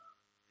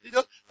 Il dit,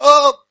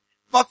 oh,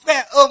 mon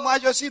frère, oh, moi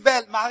je suis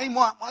belle,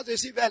 marie-moi. Moi je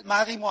suis belle,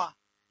 marie-moi.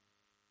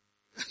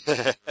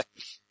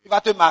 Tu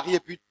vas te marier et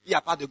puis il n'y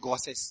a pas de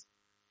grossesse.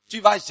 Tu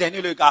vas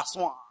gêner le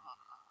garçon.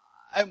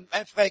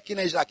 Un frère qui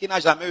n'a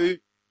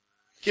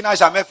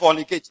jamais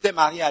forniqué, tu t'es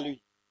marié à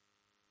lui.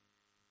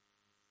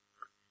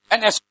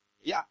 Un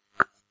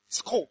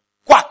escroc,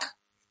 quack.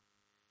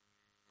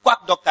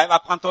 Quack docteur, il va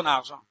prendre ton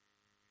argent.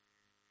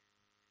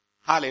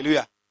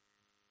 Alléluia.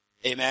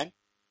 Amen.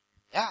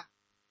 Yeah.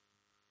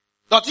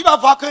 Donc tu vas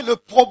voir que le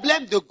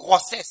problème de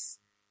grossesse,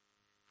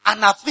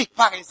 en Afrique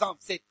par exemple,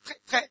 c'est très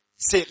très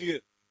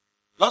sérieux.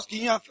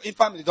 Lorsqu'une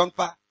femme ne donne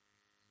pas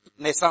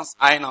naissance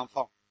à un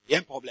enfant, il y a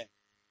un problème.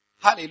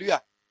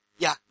 Alléluia.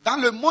 Yeah. Dans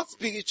le monde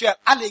spirituel,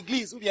 à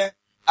l'église ou bien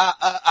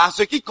en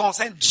ce qui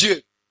concerne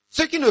Dieu,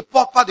 ceux qui ne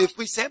portent pas de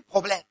fruits, c'est un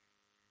problème.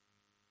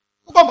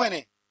 Vous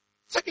comprenez?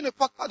 Ceux qui ne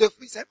portent pas de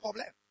fruits, c'est un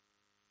problème.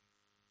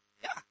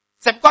 Yeah.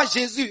 C'est pourquoi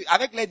Jésus,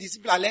 avec les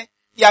disciples, allait,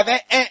 il y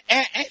avait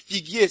un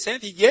figuier, c'est un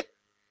figuier.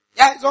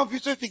 Yeah, ils ont vu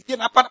ce figuier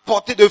n'a pas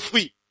porté de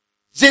fruits.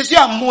 Jésus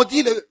a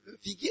maudit le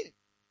figuier.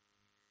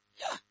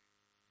 Yeah.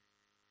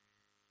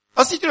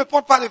 Donc si tu ne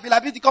portes pas de fruits, la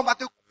Bible dit qu'on va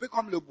te couper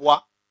comme le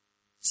bois,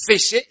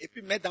 sécher et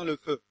puis mettre dans le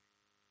feu.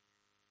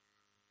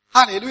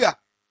 Alléluia.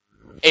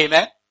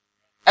 Amen.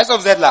 Est-ce que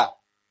vous êtes là?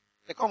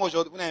 C'est comme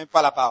aujourd'hui, vous n'aimez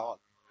pas la parole.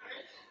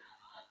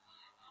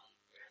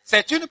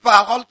 C'est une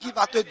parole qui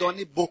va te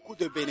donner beaucoup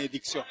de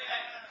bénédictions.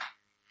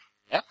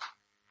 Yeah.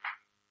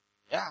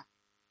 Yeah.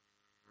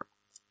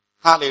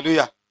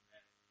 Alléluia.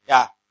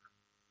 Yeah.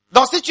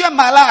 Donc si tu es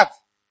malade,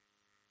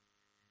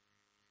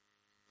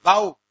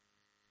 va où?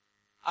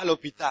 À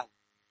l'hôpital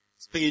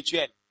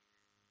spirituel.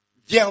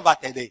 Viens, on va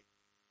t'aider.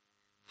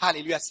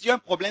 Alléluia. Si tu as un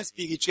problème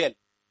spirituel,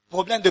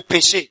 problème de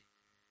péché,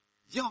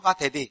 viens, on va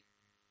t'aider.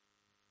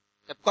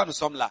 C'est pourquoi nous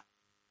sommes là.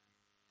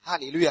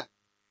 Alléluia.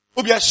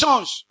 Ou bien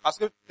change, parce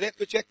que peut-être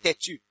que tu es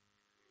têtu.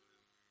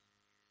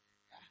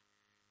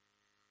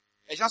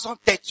 Les gens sont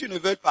têtus, ne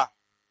veulent pas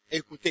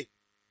écouter.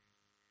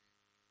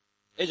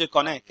 Et je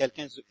connais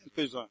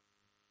quelques-uns.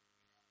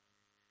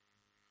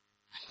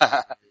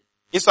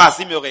 Ils sont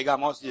assis, me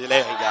regardent, moi aussi je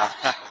les regarde.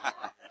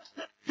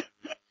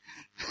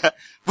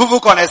 Vous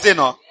connaissez,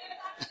 non?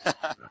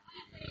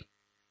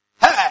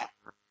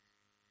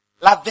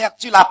 La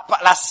vertu,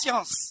 la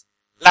science,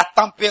 la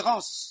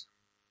tempérance,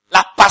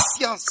 la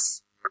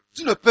patience.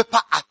 Tu ne peux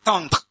pas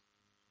attendre.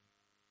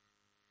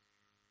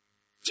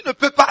 Tu ne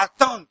peux pas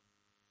attendre.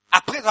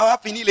 Après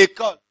avoir fini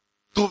l'école,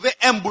 trouver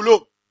un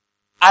boulot,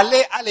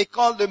 aller à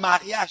l'école de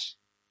mariage,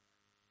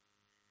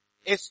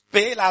 et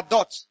payer la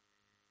dot,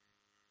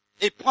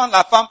 et prendre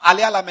la femme,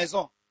 aller à la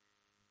maison,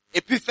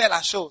 et puis faire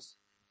la chose.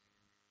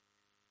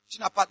 Tu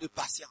n'as pas de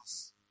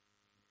patience.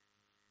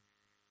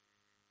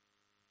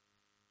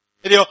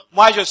 Et dire,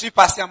 moi je suis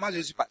patient, moi je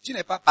suis patient. Tu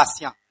n'es pas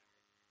patient.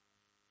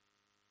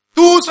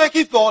 Tous ceux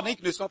qui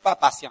forniquent ne sont pas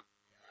patients.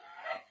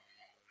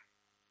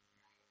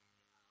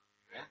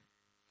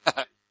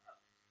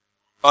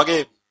 Ok.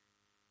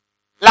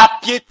 La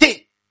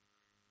piété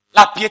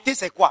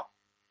c'est quoi?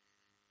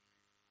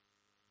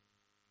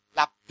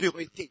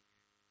 pureté.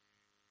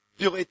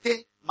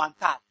 Pureté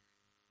mentale.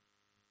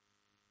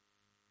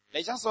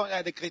 Les gens il y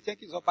a des chrétiens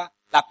qui n'ont pas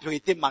la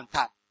pureté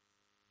mentale.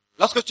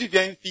 Lorsque tu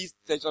viens une fille,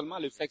 c'est seulement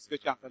le sexe que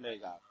tu es en train de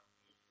regarder.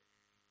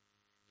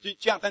 Tu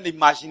es en train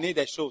d'imaginer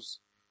des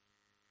choses.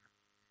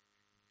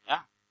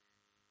 Hein?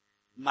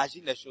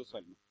 Imagine les choses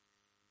seulement.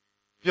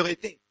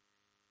 Pureté.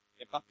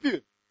 C'est pas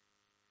pur.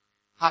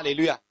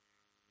 Alléluia.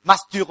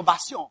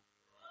 Masturbation.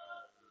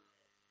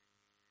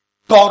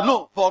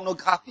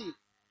 Pornographie.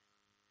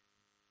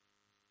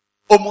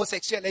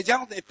 Homosexuel. Les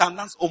gens ont des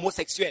tendances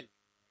homosexuelles.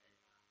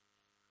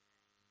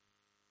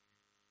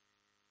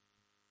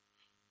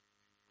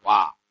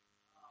 Wow.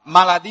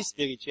 Maladie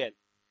spirituelle.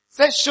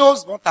 Ces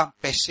choses vont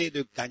t'empêcher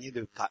de gagner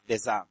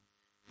des âmes,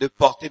 de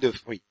porter de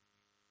fruits.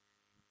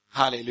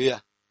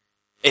 Alléluia.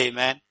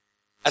 Amen.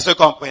 Est-ce que vous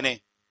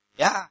comprenez?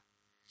 Ces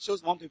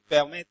choses vont te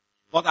permettre,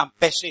 vont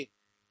t'empêcher.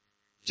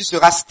 Tu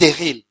seras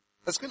stérile.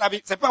 Parce que la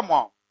Bible, c'est pas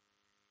moi.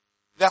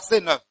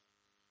 Verset 9.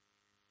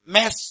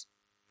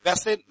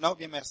 Verset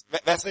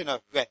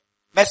 9, ouais.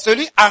 Mais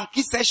celui en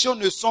qui ces choses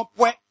ne sont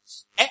point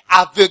est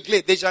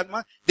aveuglé. Déjà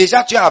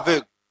tu es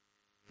aveugle.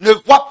 Ne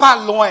vois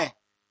pas loin.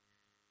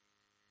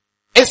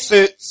 Et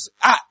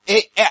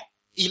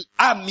il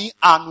a mis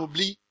en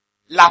oubli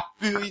la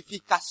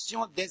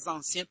purification des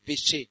anciens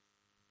péchés.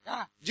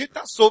 Dieu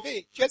t'a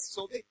sauvé, tu es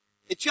sauvé.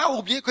 Et tu as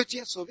oublié que tu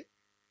es sauvé.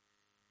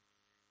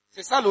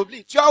 C'est ça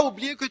l'oubli. Tu as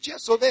oublié que tu es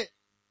sauvé.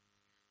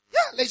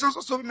 Les gens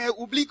sont sauvés, mais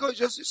oublie que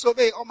je suis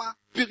sauvé. On m'a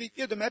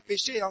purifié de mes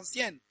péchés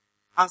anciens.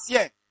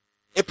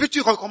 Et puis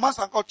tu recommences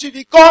encore. Tu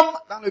vis comme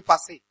dans le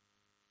passé.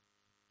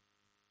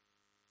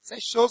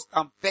 Ces choses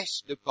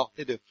t'empêchent de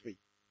porter de fruits.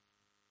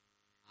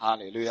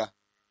 Alléluia.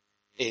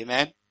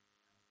 Amen.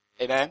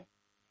 Amen.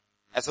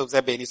 Est-ce que vous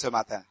êtes bénis ce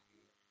matin?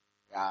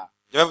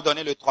 Je vais vous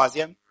donner le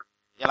troisième.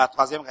 Il y a la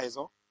troisième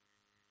raison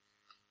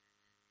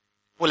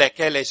pour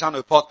laquelle les gens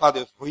ne portent pas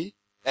de fruits,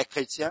 les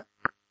chrétiens.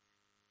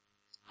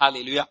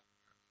 Alléluia.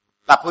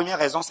 La première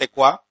raison, c'est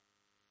quoi?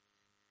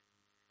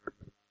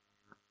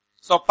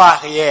 Ils sont pas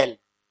réels.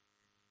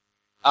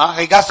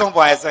 Regarde son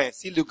voisin.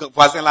 Si le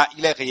voisin là,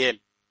 il est réel.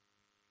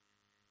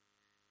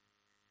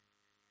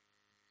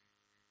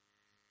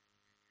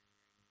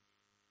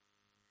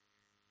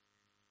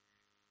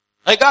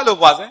 Regarde le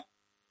voisin.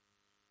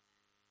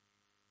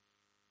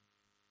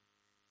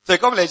 C'est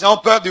comme les gens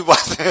ont peur du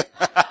voisin.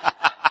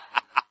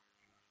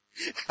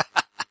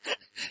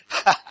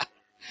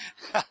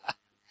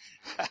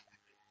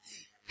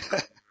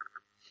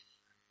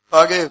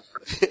 Forgive.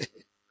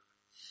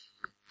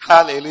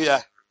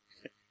 Alléluia.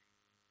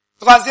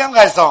 Troisième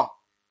raison.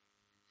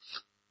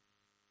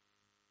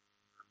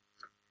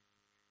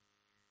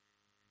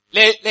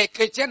 Les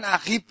chrétiens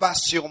n'arrivent pas à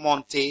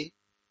surmonter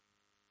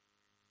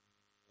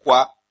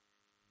quoi?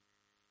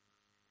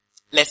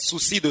 Les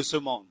soucis de ce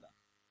monde.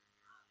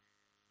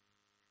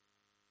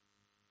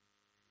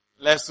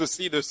 Les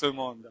soucis de ce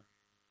monde.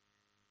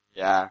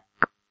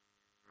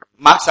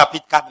 Marc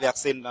chapitre 4,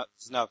 verset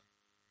 19.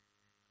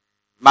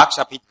 Marc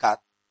chapitre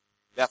 4,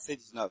 verset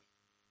 19.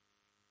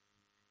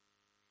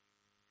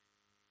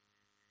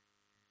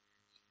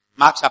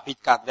 Marc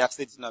chapitre 4,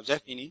 verset 19. J'ai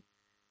fini.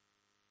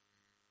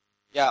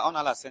 On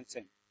a la Sainte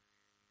Seine.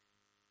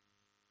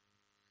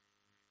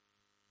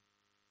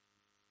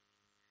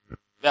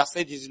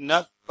 Verset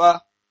 19,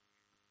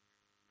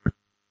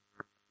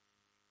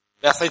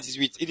 verset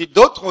 18. Il dit,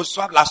 d'autres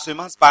reçoivent la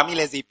semence parmi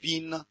les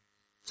épines.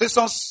 Ce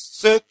sont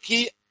ceux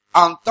qui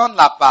entendent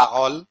la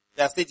parole,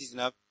 verset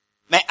 19,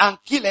 mais en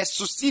qui les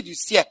soucis du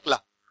siècle,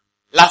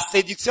 la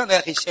séduction des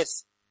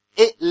richesses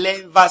et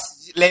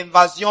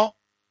l'invasion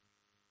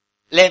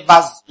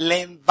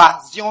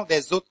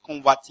des autres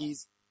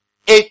convoitises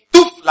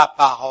étouffent la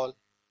parole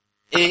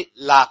et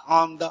la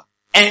rendent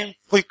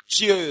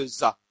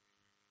infructueuse.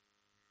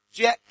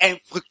 Tu es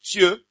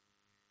infructueux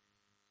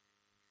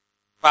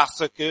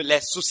parce que les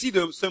soucis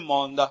de ce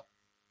monde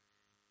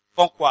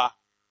font quoi?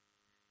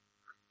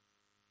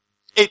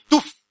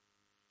 Étouffent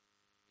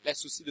les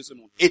soucis de ce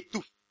monde.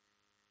 Étouffent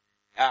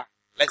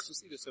les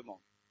soucis de ce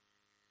monde.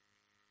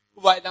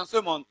 Vous voyez, dans ce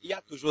monde, il y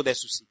a toujours des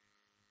soucis.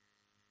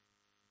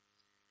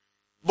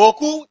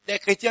 Beaucoup des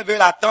chrétiens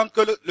veulent attendre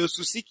que le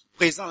souci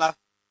présent là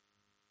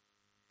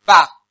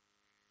part.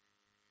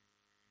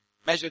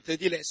 Mais je te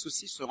dis, les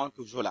soucis seront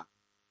toujours là.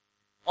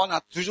 On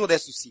a toujours des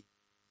soucis.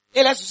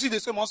 Et les soucis de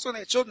ce monde sont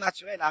des choses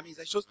naturelles, amis,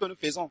 des choses que nous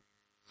faisons.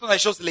 Ce sont des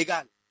choses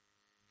légales.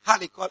 À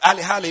l'école,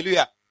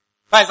 alléluia.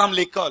 Par exemple,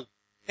 l'école,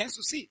 c'est un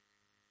souci.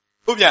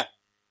 Ou bien,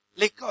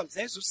 l'école,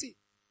 c'est un souci.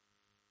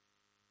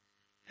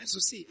 Un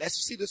souci, les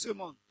soucis de ce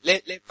monde.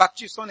 Les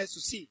factures sont des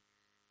soucis.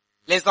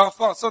 Les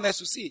enfants sont des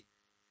soucis.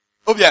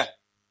 Ou bien,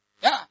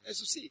 les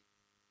soucis.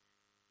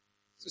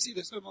 Soucis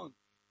de ce monde.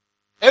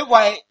 Et vous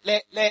voyez,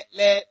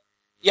 il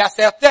y a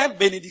certaines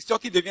bénédictions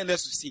qui deviennent des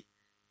soucis.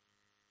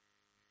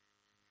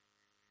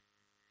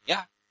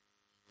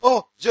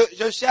 Oh,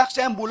 je cherche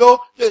un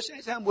boulot,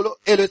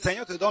 et le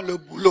Seigneur te donne le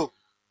boulot.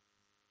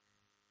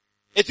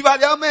 Et tu vas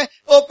dire,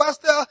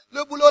 pasteur,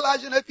 le boulot là,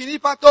 je ne finis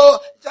pas tôt,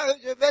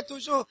 je vais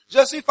toujours,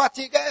 je suis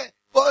fatigué.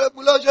 pour le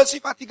boulot, je suis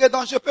fatigué,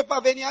 donc je peux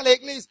pas venir à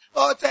l'église.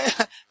 Oh,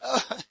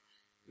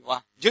 tu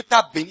vois, Dieu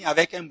t'a béni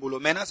avec un boulot.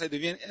 Maintenant, ça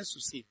devient un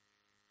souci.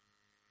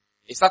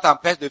 Et ça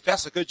t'empêche de faire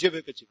ce que Dieu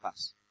veut que tu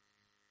fasses.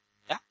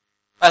 Hein?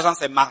 Par exemple,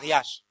 c'est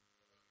mariage.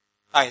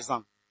 Par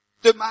exemple.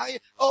 Te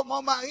marier. Oh,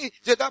 mon mari,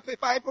 je dois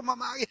préparer pour mon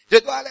mari. Je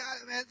dois aller à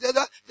la maison,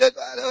 je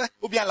dois aller.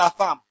 Ou bien la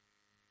femme.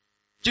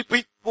 Tu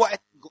pries pour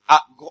être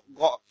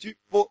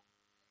pour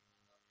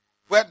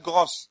être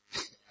grosse.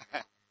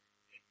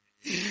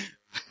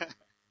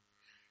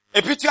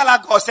 Et puis tu as la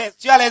grossesse,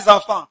 tu as les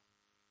enfants.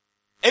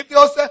 Et puis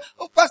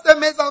on passe de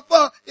mes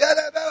enfants.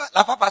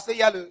 La fois passée, il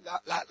y a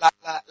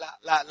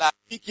la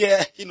fille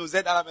qui nous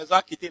aide à la maison,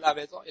 a quitté la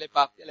maison. Elle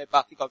est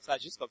partie comme ça,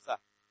 juste comme ça.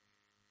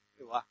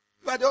 Tu vois.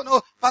 Tu vas dire,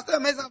 non, pasteur,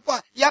 mes enfants,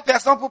 il y a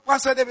personne pour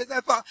prendre soin de mes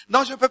enfants.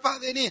 Non, je peux pas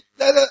venir.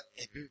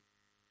 Et puis,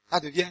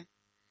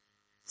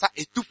 ça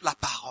étouffe la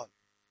parole.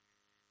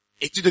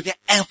 Et tu deviens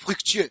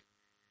infructueux.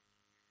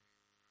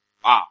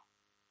 Wow.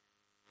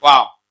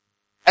 Wow.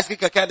 Est-ce que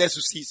quelqu'un a des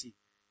soucis ici?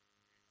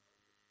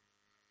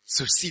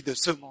 Soucis de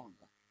ce monde.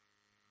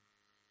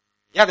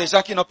 Il y a des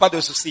gens qui n'ont pas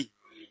de soucis.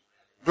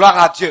 Gloire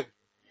à Dieu.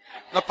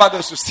 N'ont pas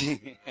de soucis.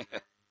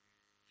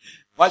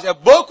 Moi, j'ai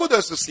beaucoup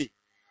de soucis.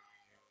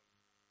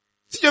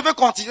 Si je veux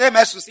continuer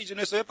mes soucis, je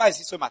ne serai pas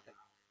ici ce matin.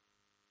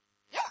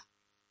 Yeah.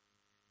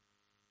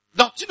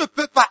 Donc, tu ne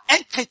peux pas,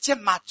 un chrétien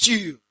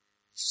mature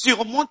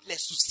surmonte les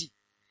soucis.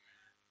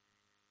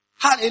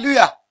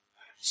 Alléluia.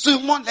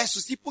 Surmonte les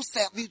soucis pour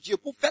servir Dieu,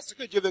 pour faire ce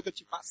que Dieu veut que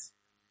tu fasses.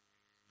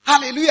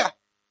 Alléluia.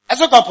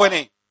 Est-ce que vous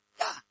comprenez?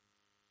 Yeah.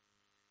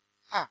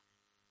 Ah.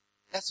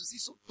 Les soucis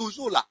sont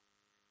toujours là.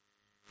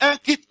 Un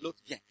quitte,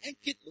 l'autre vient. Un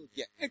quitte, l'autre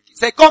vient.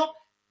 C'est comme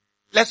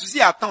les soucis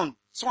attendent.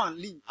 Ils sont en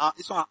ligne.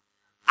 Ils sont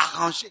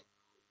arrangés.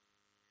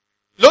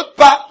 L'autre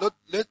part,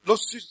 l'autre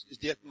suce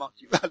directement.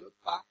 Tu vas à l'autre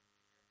part.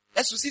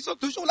 Les soucis sont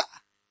toujours là.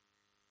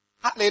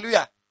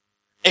 Alléluia.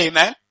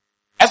 Amen.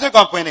 Est-ce que vous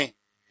comprenez?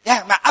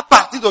 Yeah, mais à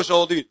partir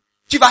d'aujourd'hui,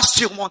 tu vas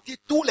surmonter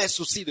tous les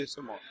soucis de ce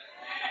monde.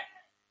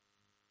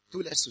 Tous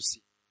les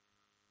soucis.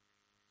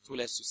 Tous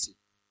les soucis.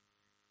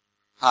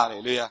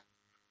 Alléluia.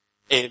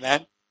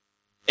 Amen.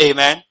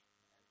 Amen.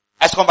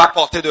 Est-ce qu'on va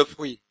porter de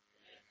fruits?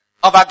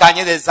 On va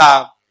gagner des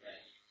âmes.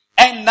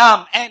 Une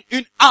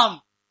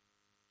âme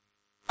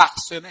par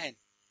semaine.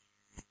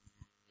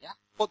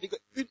 Faut dire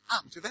une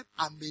âme, je vais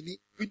amener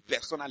une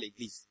personne à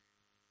l'église.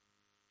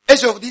 Et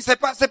je vous dis, c'est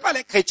pas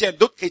les chrétiens,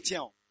 d'autres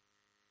chrétiens.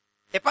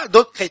 C'est pas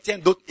d'autres chrétiens,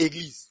 d'autres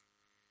églises.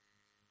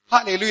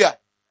 Alléluia.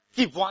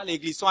 Qui vont à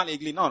l'église, sont à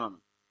l'église. Non, non,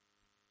 non.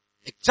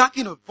 Les gens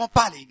qui ne vont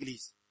pas à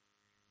l'église.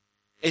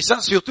 Et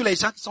surtout les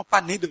gens qui ne sont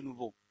pas nés de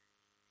nouveau.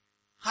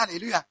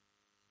 Alléluia.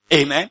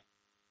 Amen.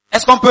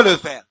 Est-ce qu'on peut le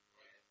faire?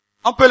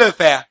 On peut le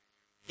faire.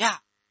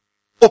 Yeah.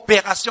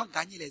 Opération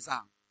gagner les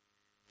âmes.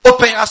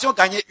 Opération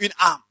gagner une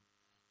âme.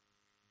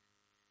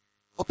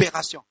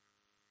 Opération.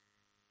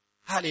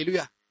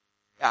 Alléluia.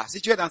 Yeah.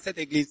 Si tu es dans cette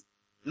église,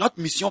 notre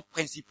mission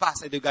principale,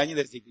 c'est de gagner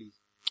les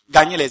églises.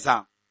 Gagner les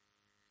âmes.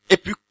 Et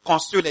puis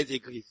construire les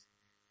églises.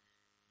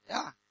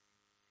 Yeah.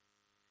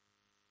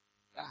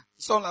 Yeah.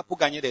 Ils sont là pour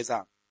gagner des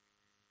âmes.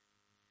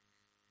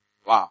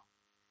 Wow.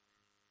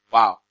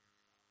 Wow.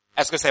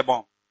 Est-ce que c'est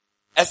bon?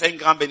 Est-ce que c'est une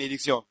grande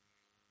bénédiction?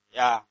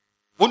 Yeah.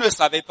 Vous ne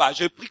savez pas.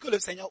 Je prie que le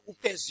Seigneur ouvre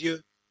tes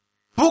yeux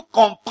pour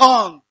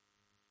comprendre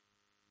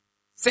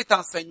cet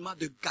enseignement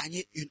de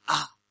gagner une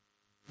âme,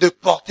 de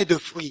porter de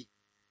fruits.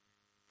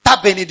 Ta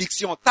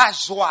bénédiction, ta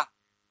joie,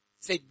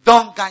 c'est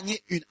d'en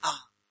gagner une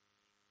âme.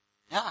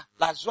 Yeah.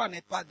 La joie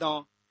n'est pas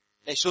dans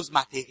les choses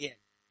matérielles.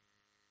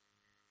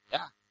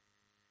 Yeah.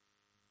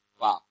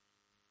 Wow.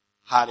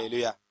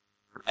 Alléluia.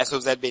 Est-ce que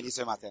vous êtes bénis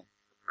ce matin?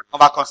 On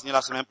va continuer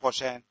la semaine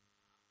prochaine.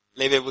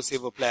 Levez-vous s'il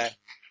vous plaît.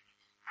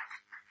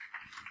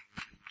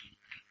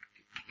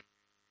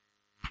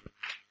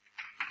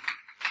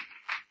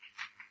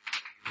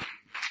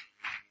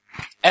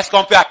 Est-ce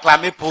qu'on peut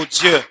acclamer pour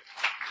Dieu?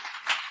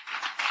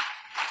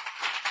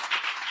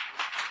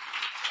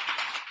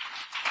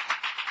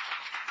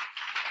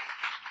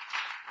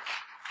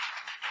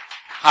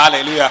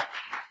 Alléluia.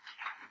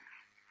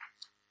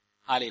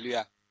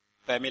 Alléluia.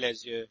 Fermez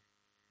les yeux.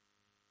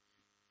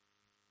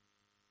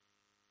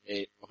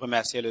 Et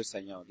remerciez le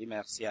Seigneur. Dis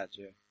merci à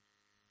Dieu.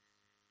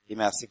 Dis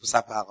merci pour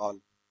sa parole.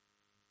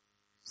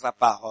 Pour sa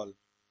parole.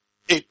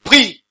 Et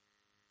prie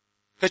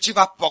que tu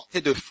vas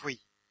porter de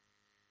fruits.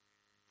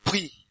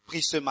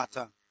 Prie ce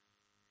matin.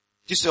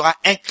 Tu seras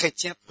un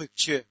chrétien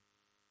fructueux.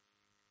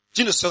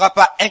 Tu ne seras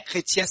pas un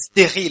chrétien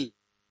stérile.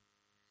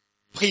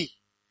 Prie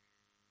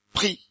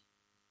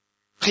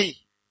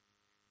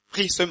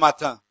ce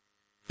matin.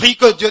 Prie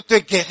que Dieu te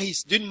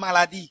guérisse d'une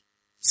maladie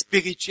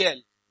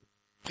spirituelle.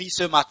 Prie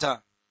ce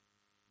matin.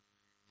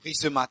 Prie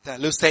ce matin.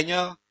 Le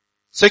Seigneur,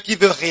 ceux qui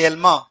veulent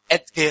réellement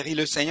être guéris,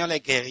 le Seigneur les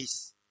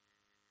guérisse.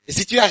 Et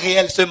si tu es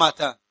réel ce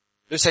matin,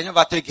 le Seigneur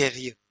va te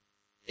guérir.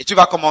 Et tu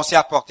vas commencer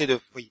à porter de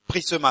fruits.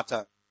 Prie ce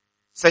matin.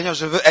 Seigneur,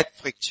 je veux être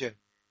fructueux.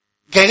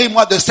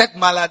 Guéris-moi de cette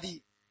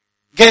maladie.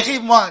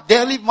 Guéris-moi,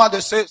 délivre-moi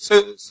de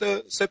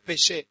ce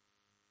péché.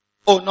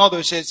 Au nom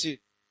de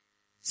Jésus.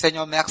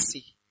 Seigneur,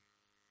 merci.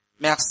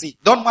 Merci.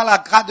 Donne-moi la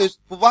grâce de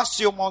pouvoir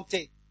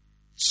surmonter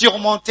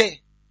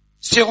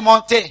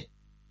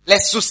les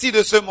soucis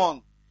de ce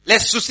monde, les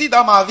soucis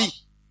dans ma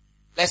vie,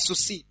 les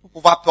soucis pour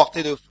pouvoir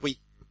porter de fruits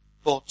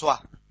pour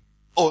toi.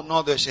 Au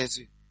nom de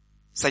Jésus.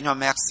 Seigneur,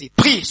 merci.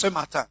 Prie ce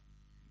matin.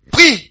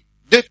 Prie.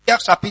 2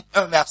 Pierre chapitre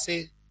 1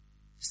 verset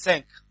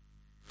 5.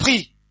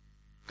 Prie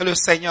que le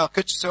Seigneur,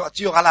 que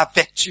tu auras la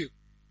vertu,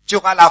 tu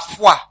auras la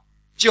foi,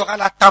 tu auras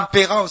la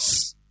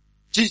tempérance,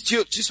 tu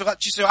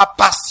seras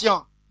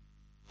patient.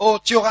 Oh,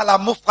 tu auras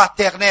l'amour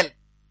fraternel,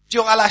 tu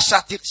auras la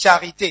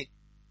charité,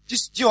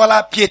 tu auras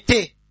la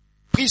piété.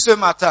 Prie ce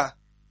matin.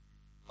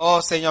 Oh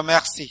Seigneur,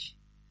 merci.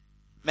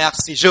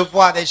 Merci. Je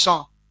vois des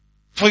gens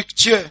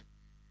fructueux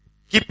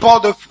qui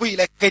portent de fruits,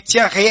 les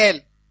chrétiens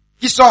réels,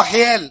 qui sont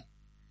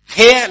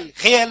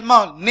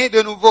réellement nés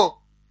de nouveau,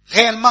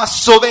 réellement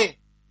sauvés,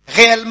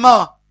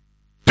 réellement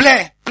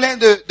pleins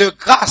de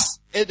grâce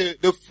et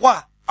de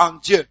foi en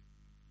Dieu.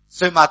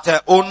 Ce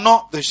matin, au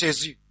nom de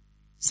Jésus,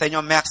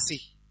 Seigneur,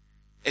 merci.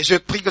 Et je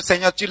prie que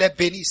Seigneur, tu les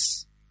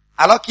bénisses.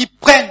 Alors qu'ils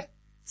prennent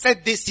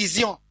cette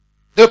décision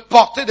de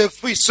porter de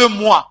fruits ce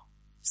mois.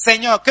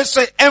 Seigneur, que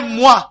c'est un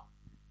mois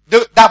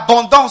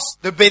d'abondance,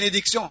 de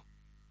bénédiction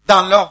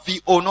dans leur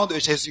vie au nom de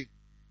Jésus.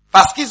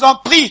 Parce qu'ils ont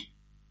pris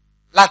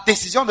la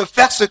décision de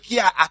faire ce qui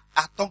est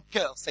à ton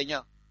cœur,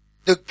 Seigneur.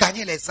 De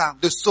gagner les âmes,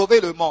 de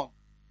sauver le monde.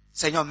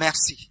 Seigneur,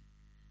 merci.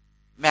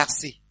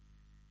 Merci.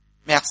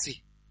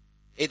 Merci.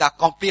 Et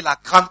d'accomplir la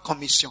grande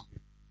commission.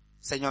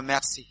 Seigneur,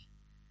 merci.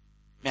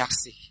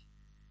 Merci.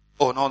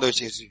 Au nom de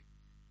Jésus.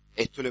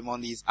 Et tout le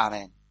monde dise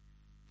Amen.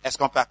 Est-ce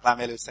qu'on peut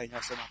acclamer le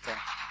Seigneur ce matin?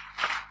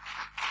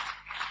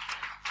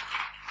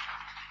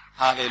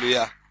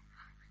 Alléluia.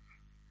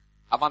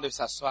 Avant de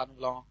s'asseoir,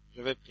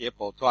 je vais prier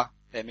pour toi.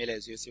 Fermez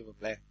les yeux, s'il vous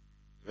plaît.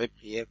 Je vais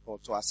prier pour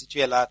toi. Si tu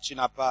es là, tu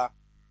n'as pas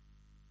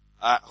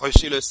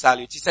reçu le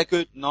salut. Tu sais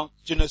que non,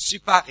 tu ne suis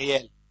pas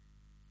réel.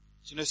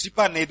 Je ne suis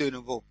pas né de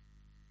nouveau.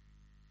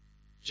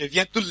 Je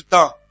viens tout le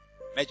temps,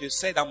 mais je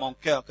sais dans mon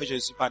cœur que je ne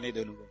suis pas né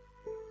de nouveau.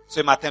 Ce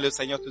matin, le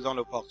Seigneur te donne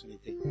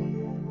l'opportunité.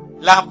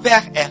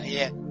 L'enfer est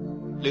réel.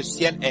 Le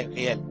ciel est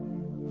réel.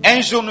 Un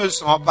jour, nous ne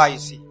serons pas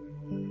ici.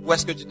 Où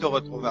est-ce que tu te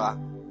retrouveras?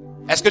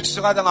 Est-ce que tu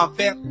seras dans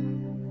l'enfer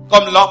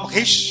comme l'homme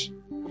riche?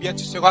 Ou bien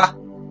tu seras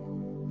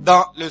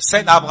dans le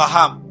sein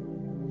d'Abraham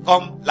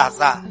comme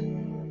Lazare?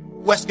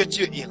 Où est-ce que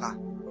tu iras?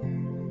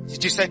 Si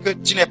tu sais que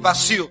tu n'es pas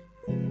sûr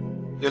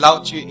de là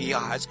où tu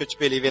iras, est-ce que tu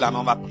peux lever la main?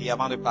 On va prier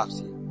avant de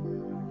partir.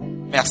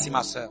 Merci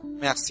ma sœur.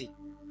 Merci.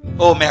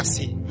 Oh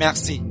merci.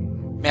 Merci.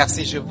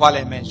 Merci. Je vois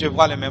les mains. Je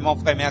vois les mains. Mon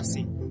frère,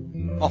 merci.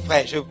 Mon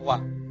frère, je vois.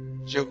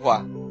 Je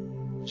vois.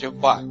 Je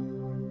vois.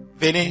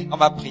 Venez, on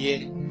va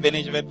prier.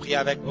 Venez, je vais prier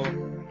avec vous.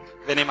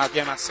 Venez,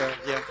 viens ma sœur.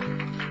 Viens.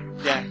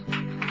 Viens.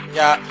 Il y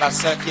a la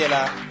sœur qui est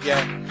là.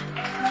 Viens.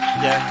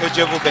 Viens. Que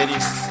Dieu vous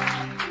bénisse.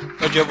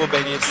 Que Dieu vous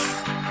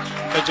bénisse.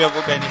 Que Dieu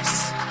vous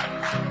bénisse.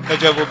 Que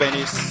Dieu vous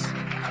bénisse.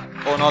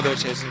 Au nom de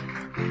Jésus.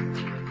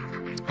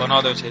 Au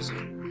nom de Jésus.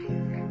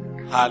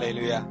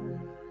 Alléluia.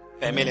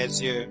 Fermez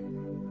les yeux.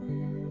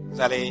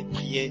 Vous allez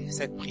prier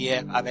cette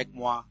prière avec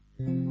moi.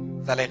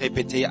 Vous allez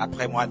répéter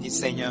après moi. Dis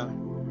Seigneur,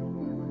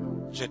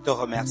 je te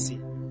remercie.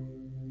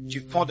 Du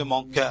fond de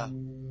mon cœur,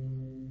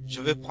 je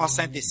veux prendre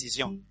cette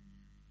décision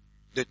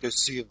de te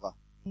suivre.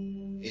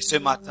 Et ce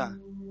matin,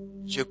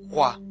 je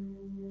crois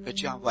que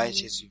tu as envoyé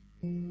Jésus.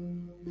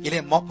 Il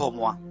est mort pour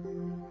moi.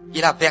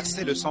 Il a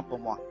versé le sang pour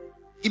moi.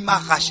 Il m'a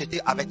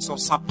racheté avec son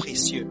sang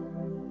précieux.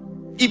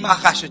 Il m'a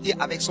racheté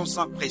avec son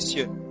sang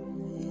précieux.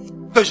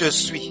 Que je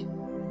suis,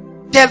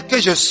 tel que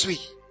je suis,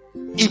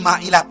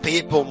 il a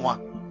payé pour moi.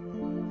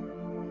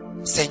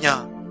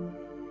 Seigneur,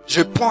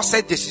 je prends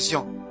cette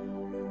décision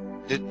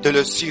de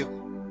le suivre,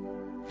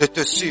 de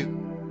te suivre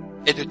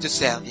et de te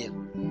servir.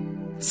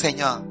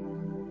 Seigneur,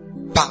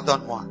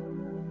 pardonne-moi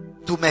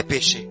tous mes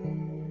péchés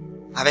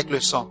avec le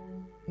sang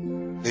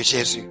de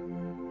Jésus.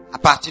 À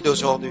partir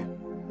d'aujourd'hui,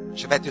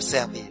 je vais te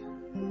servir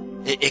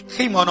et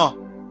écris mon nom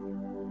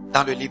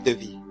dans le livre de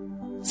vie.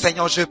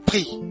 Seigneur, je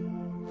prie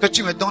que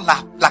tu me donnes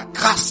la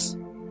grâce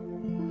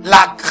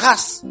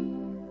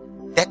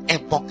d'être un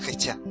bon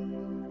chrétien,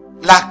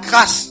 la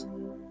grâce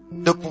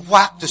de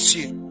pouvoir te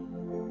suivre,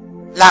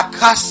 la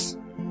grâce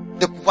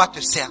de pouvoir te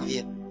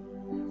servir.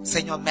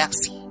 Seigneur,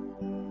 merci.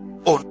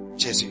 Oh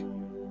Jésus.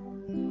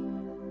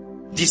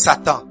 Dis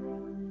Satan,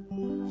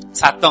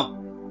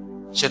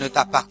 je ne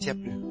t'appartiens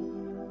plus.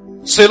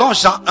 Selon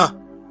Jean 1,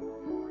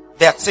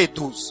 verset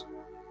 12,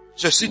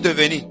 je suis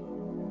devenu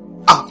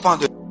enfant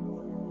de Dieu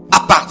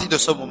à partir de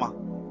ce moment,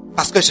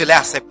 parce que je l'ai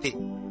accepté.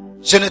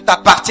 Je ne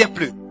t'appartiens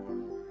plus.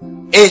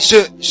 Et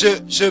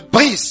je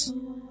brise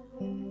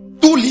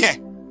tout lien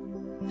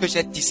que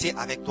j'ai tissé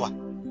avec toi.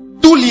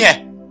 Tout lien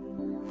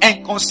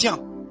inconscient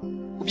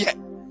ou bien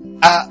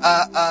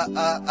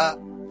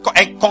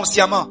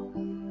inconsciemment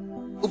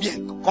ou bien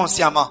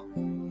consciemment.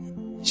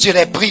 Je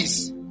les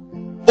brise.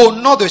 Au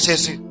nom de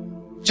Jésus,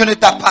 je ne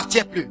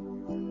t'appartiens plus.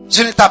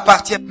 Je ne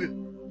t'appartiens plus.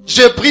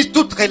 Je brise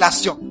toute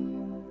relation.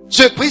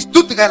 Je brise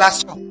toute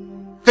relation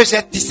que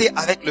j'ai tissée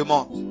avec le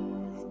monde.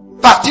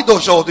 À partir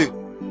d'aujourd'hui,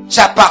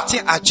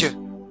 j'appartiens à Dieu.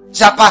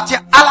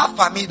 J'appartiens à la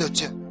famille de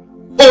Dieu.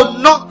 Au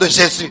nom de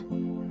Jésus.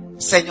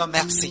 Seigneur,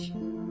 merci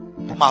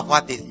pour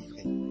m'avoir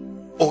délivré.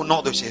 Au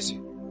nom de Jésus.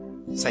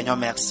 Seigneur,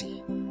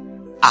 merci.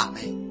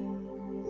 Amen.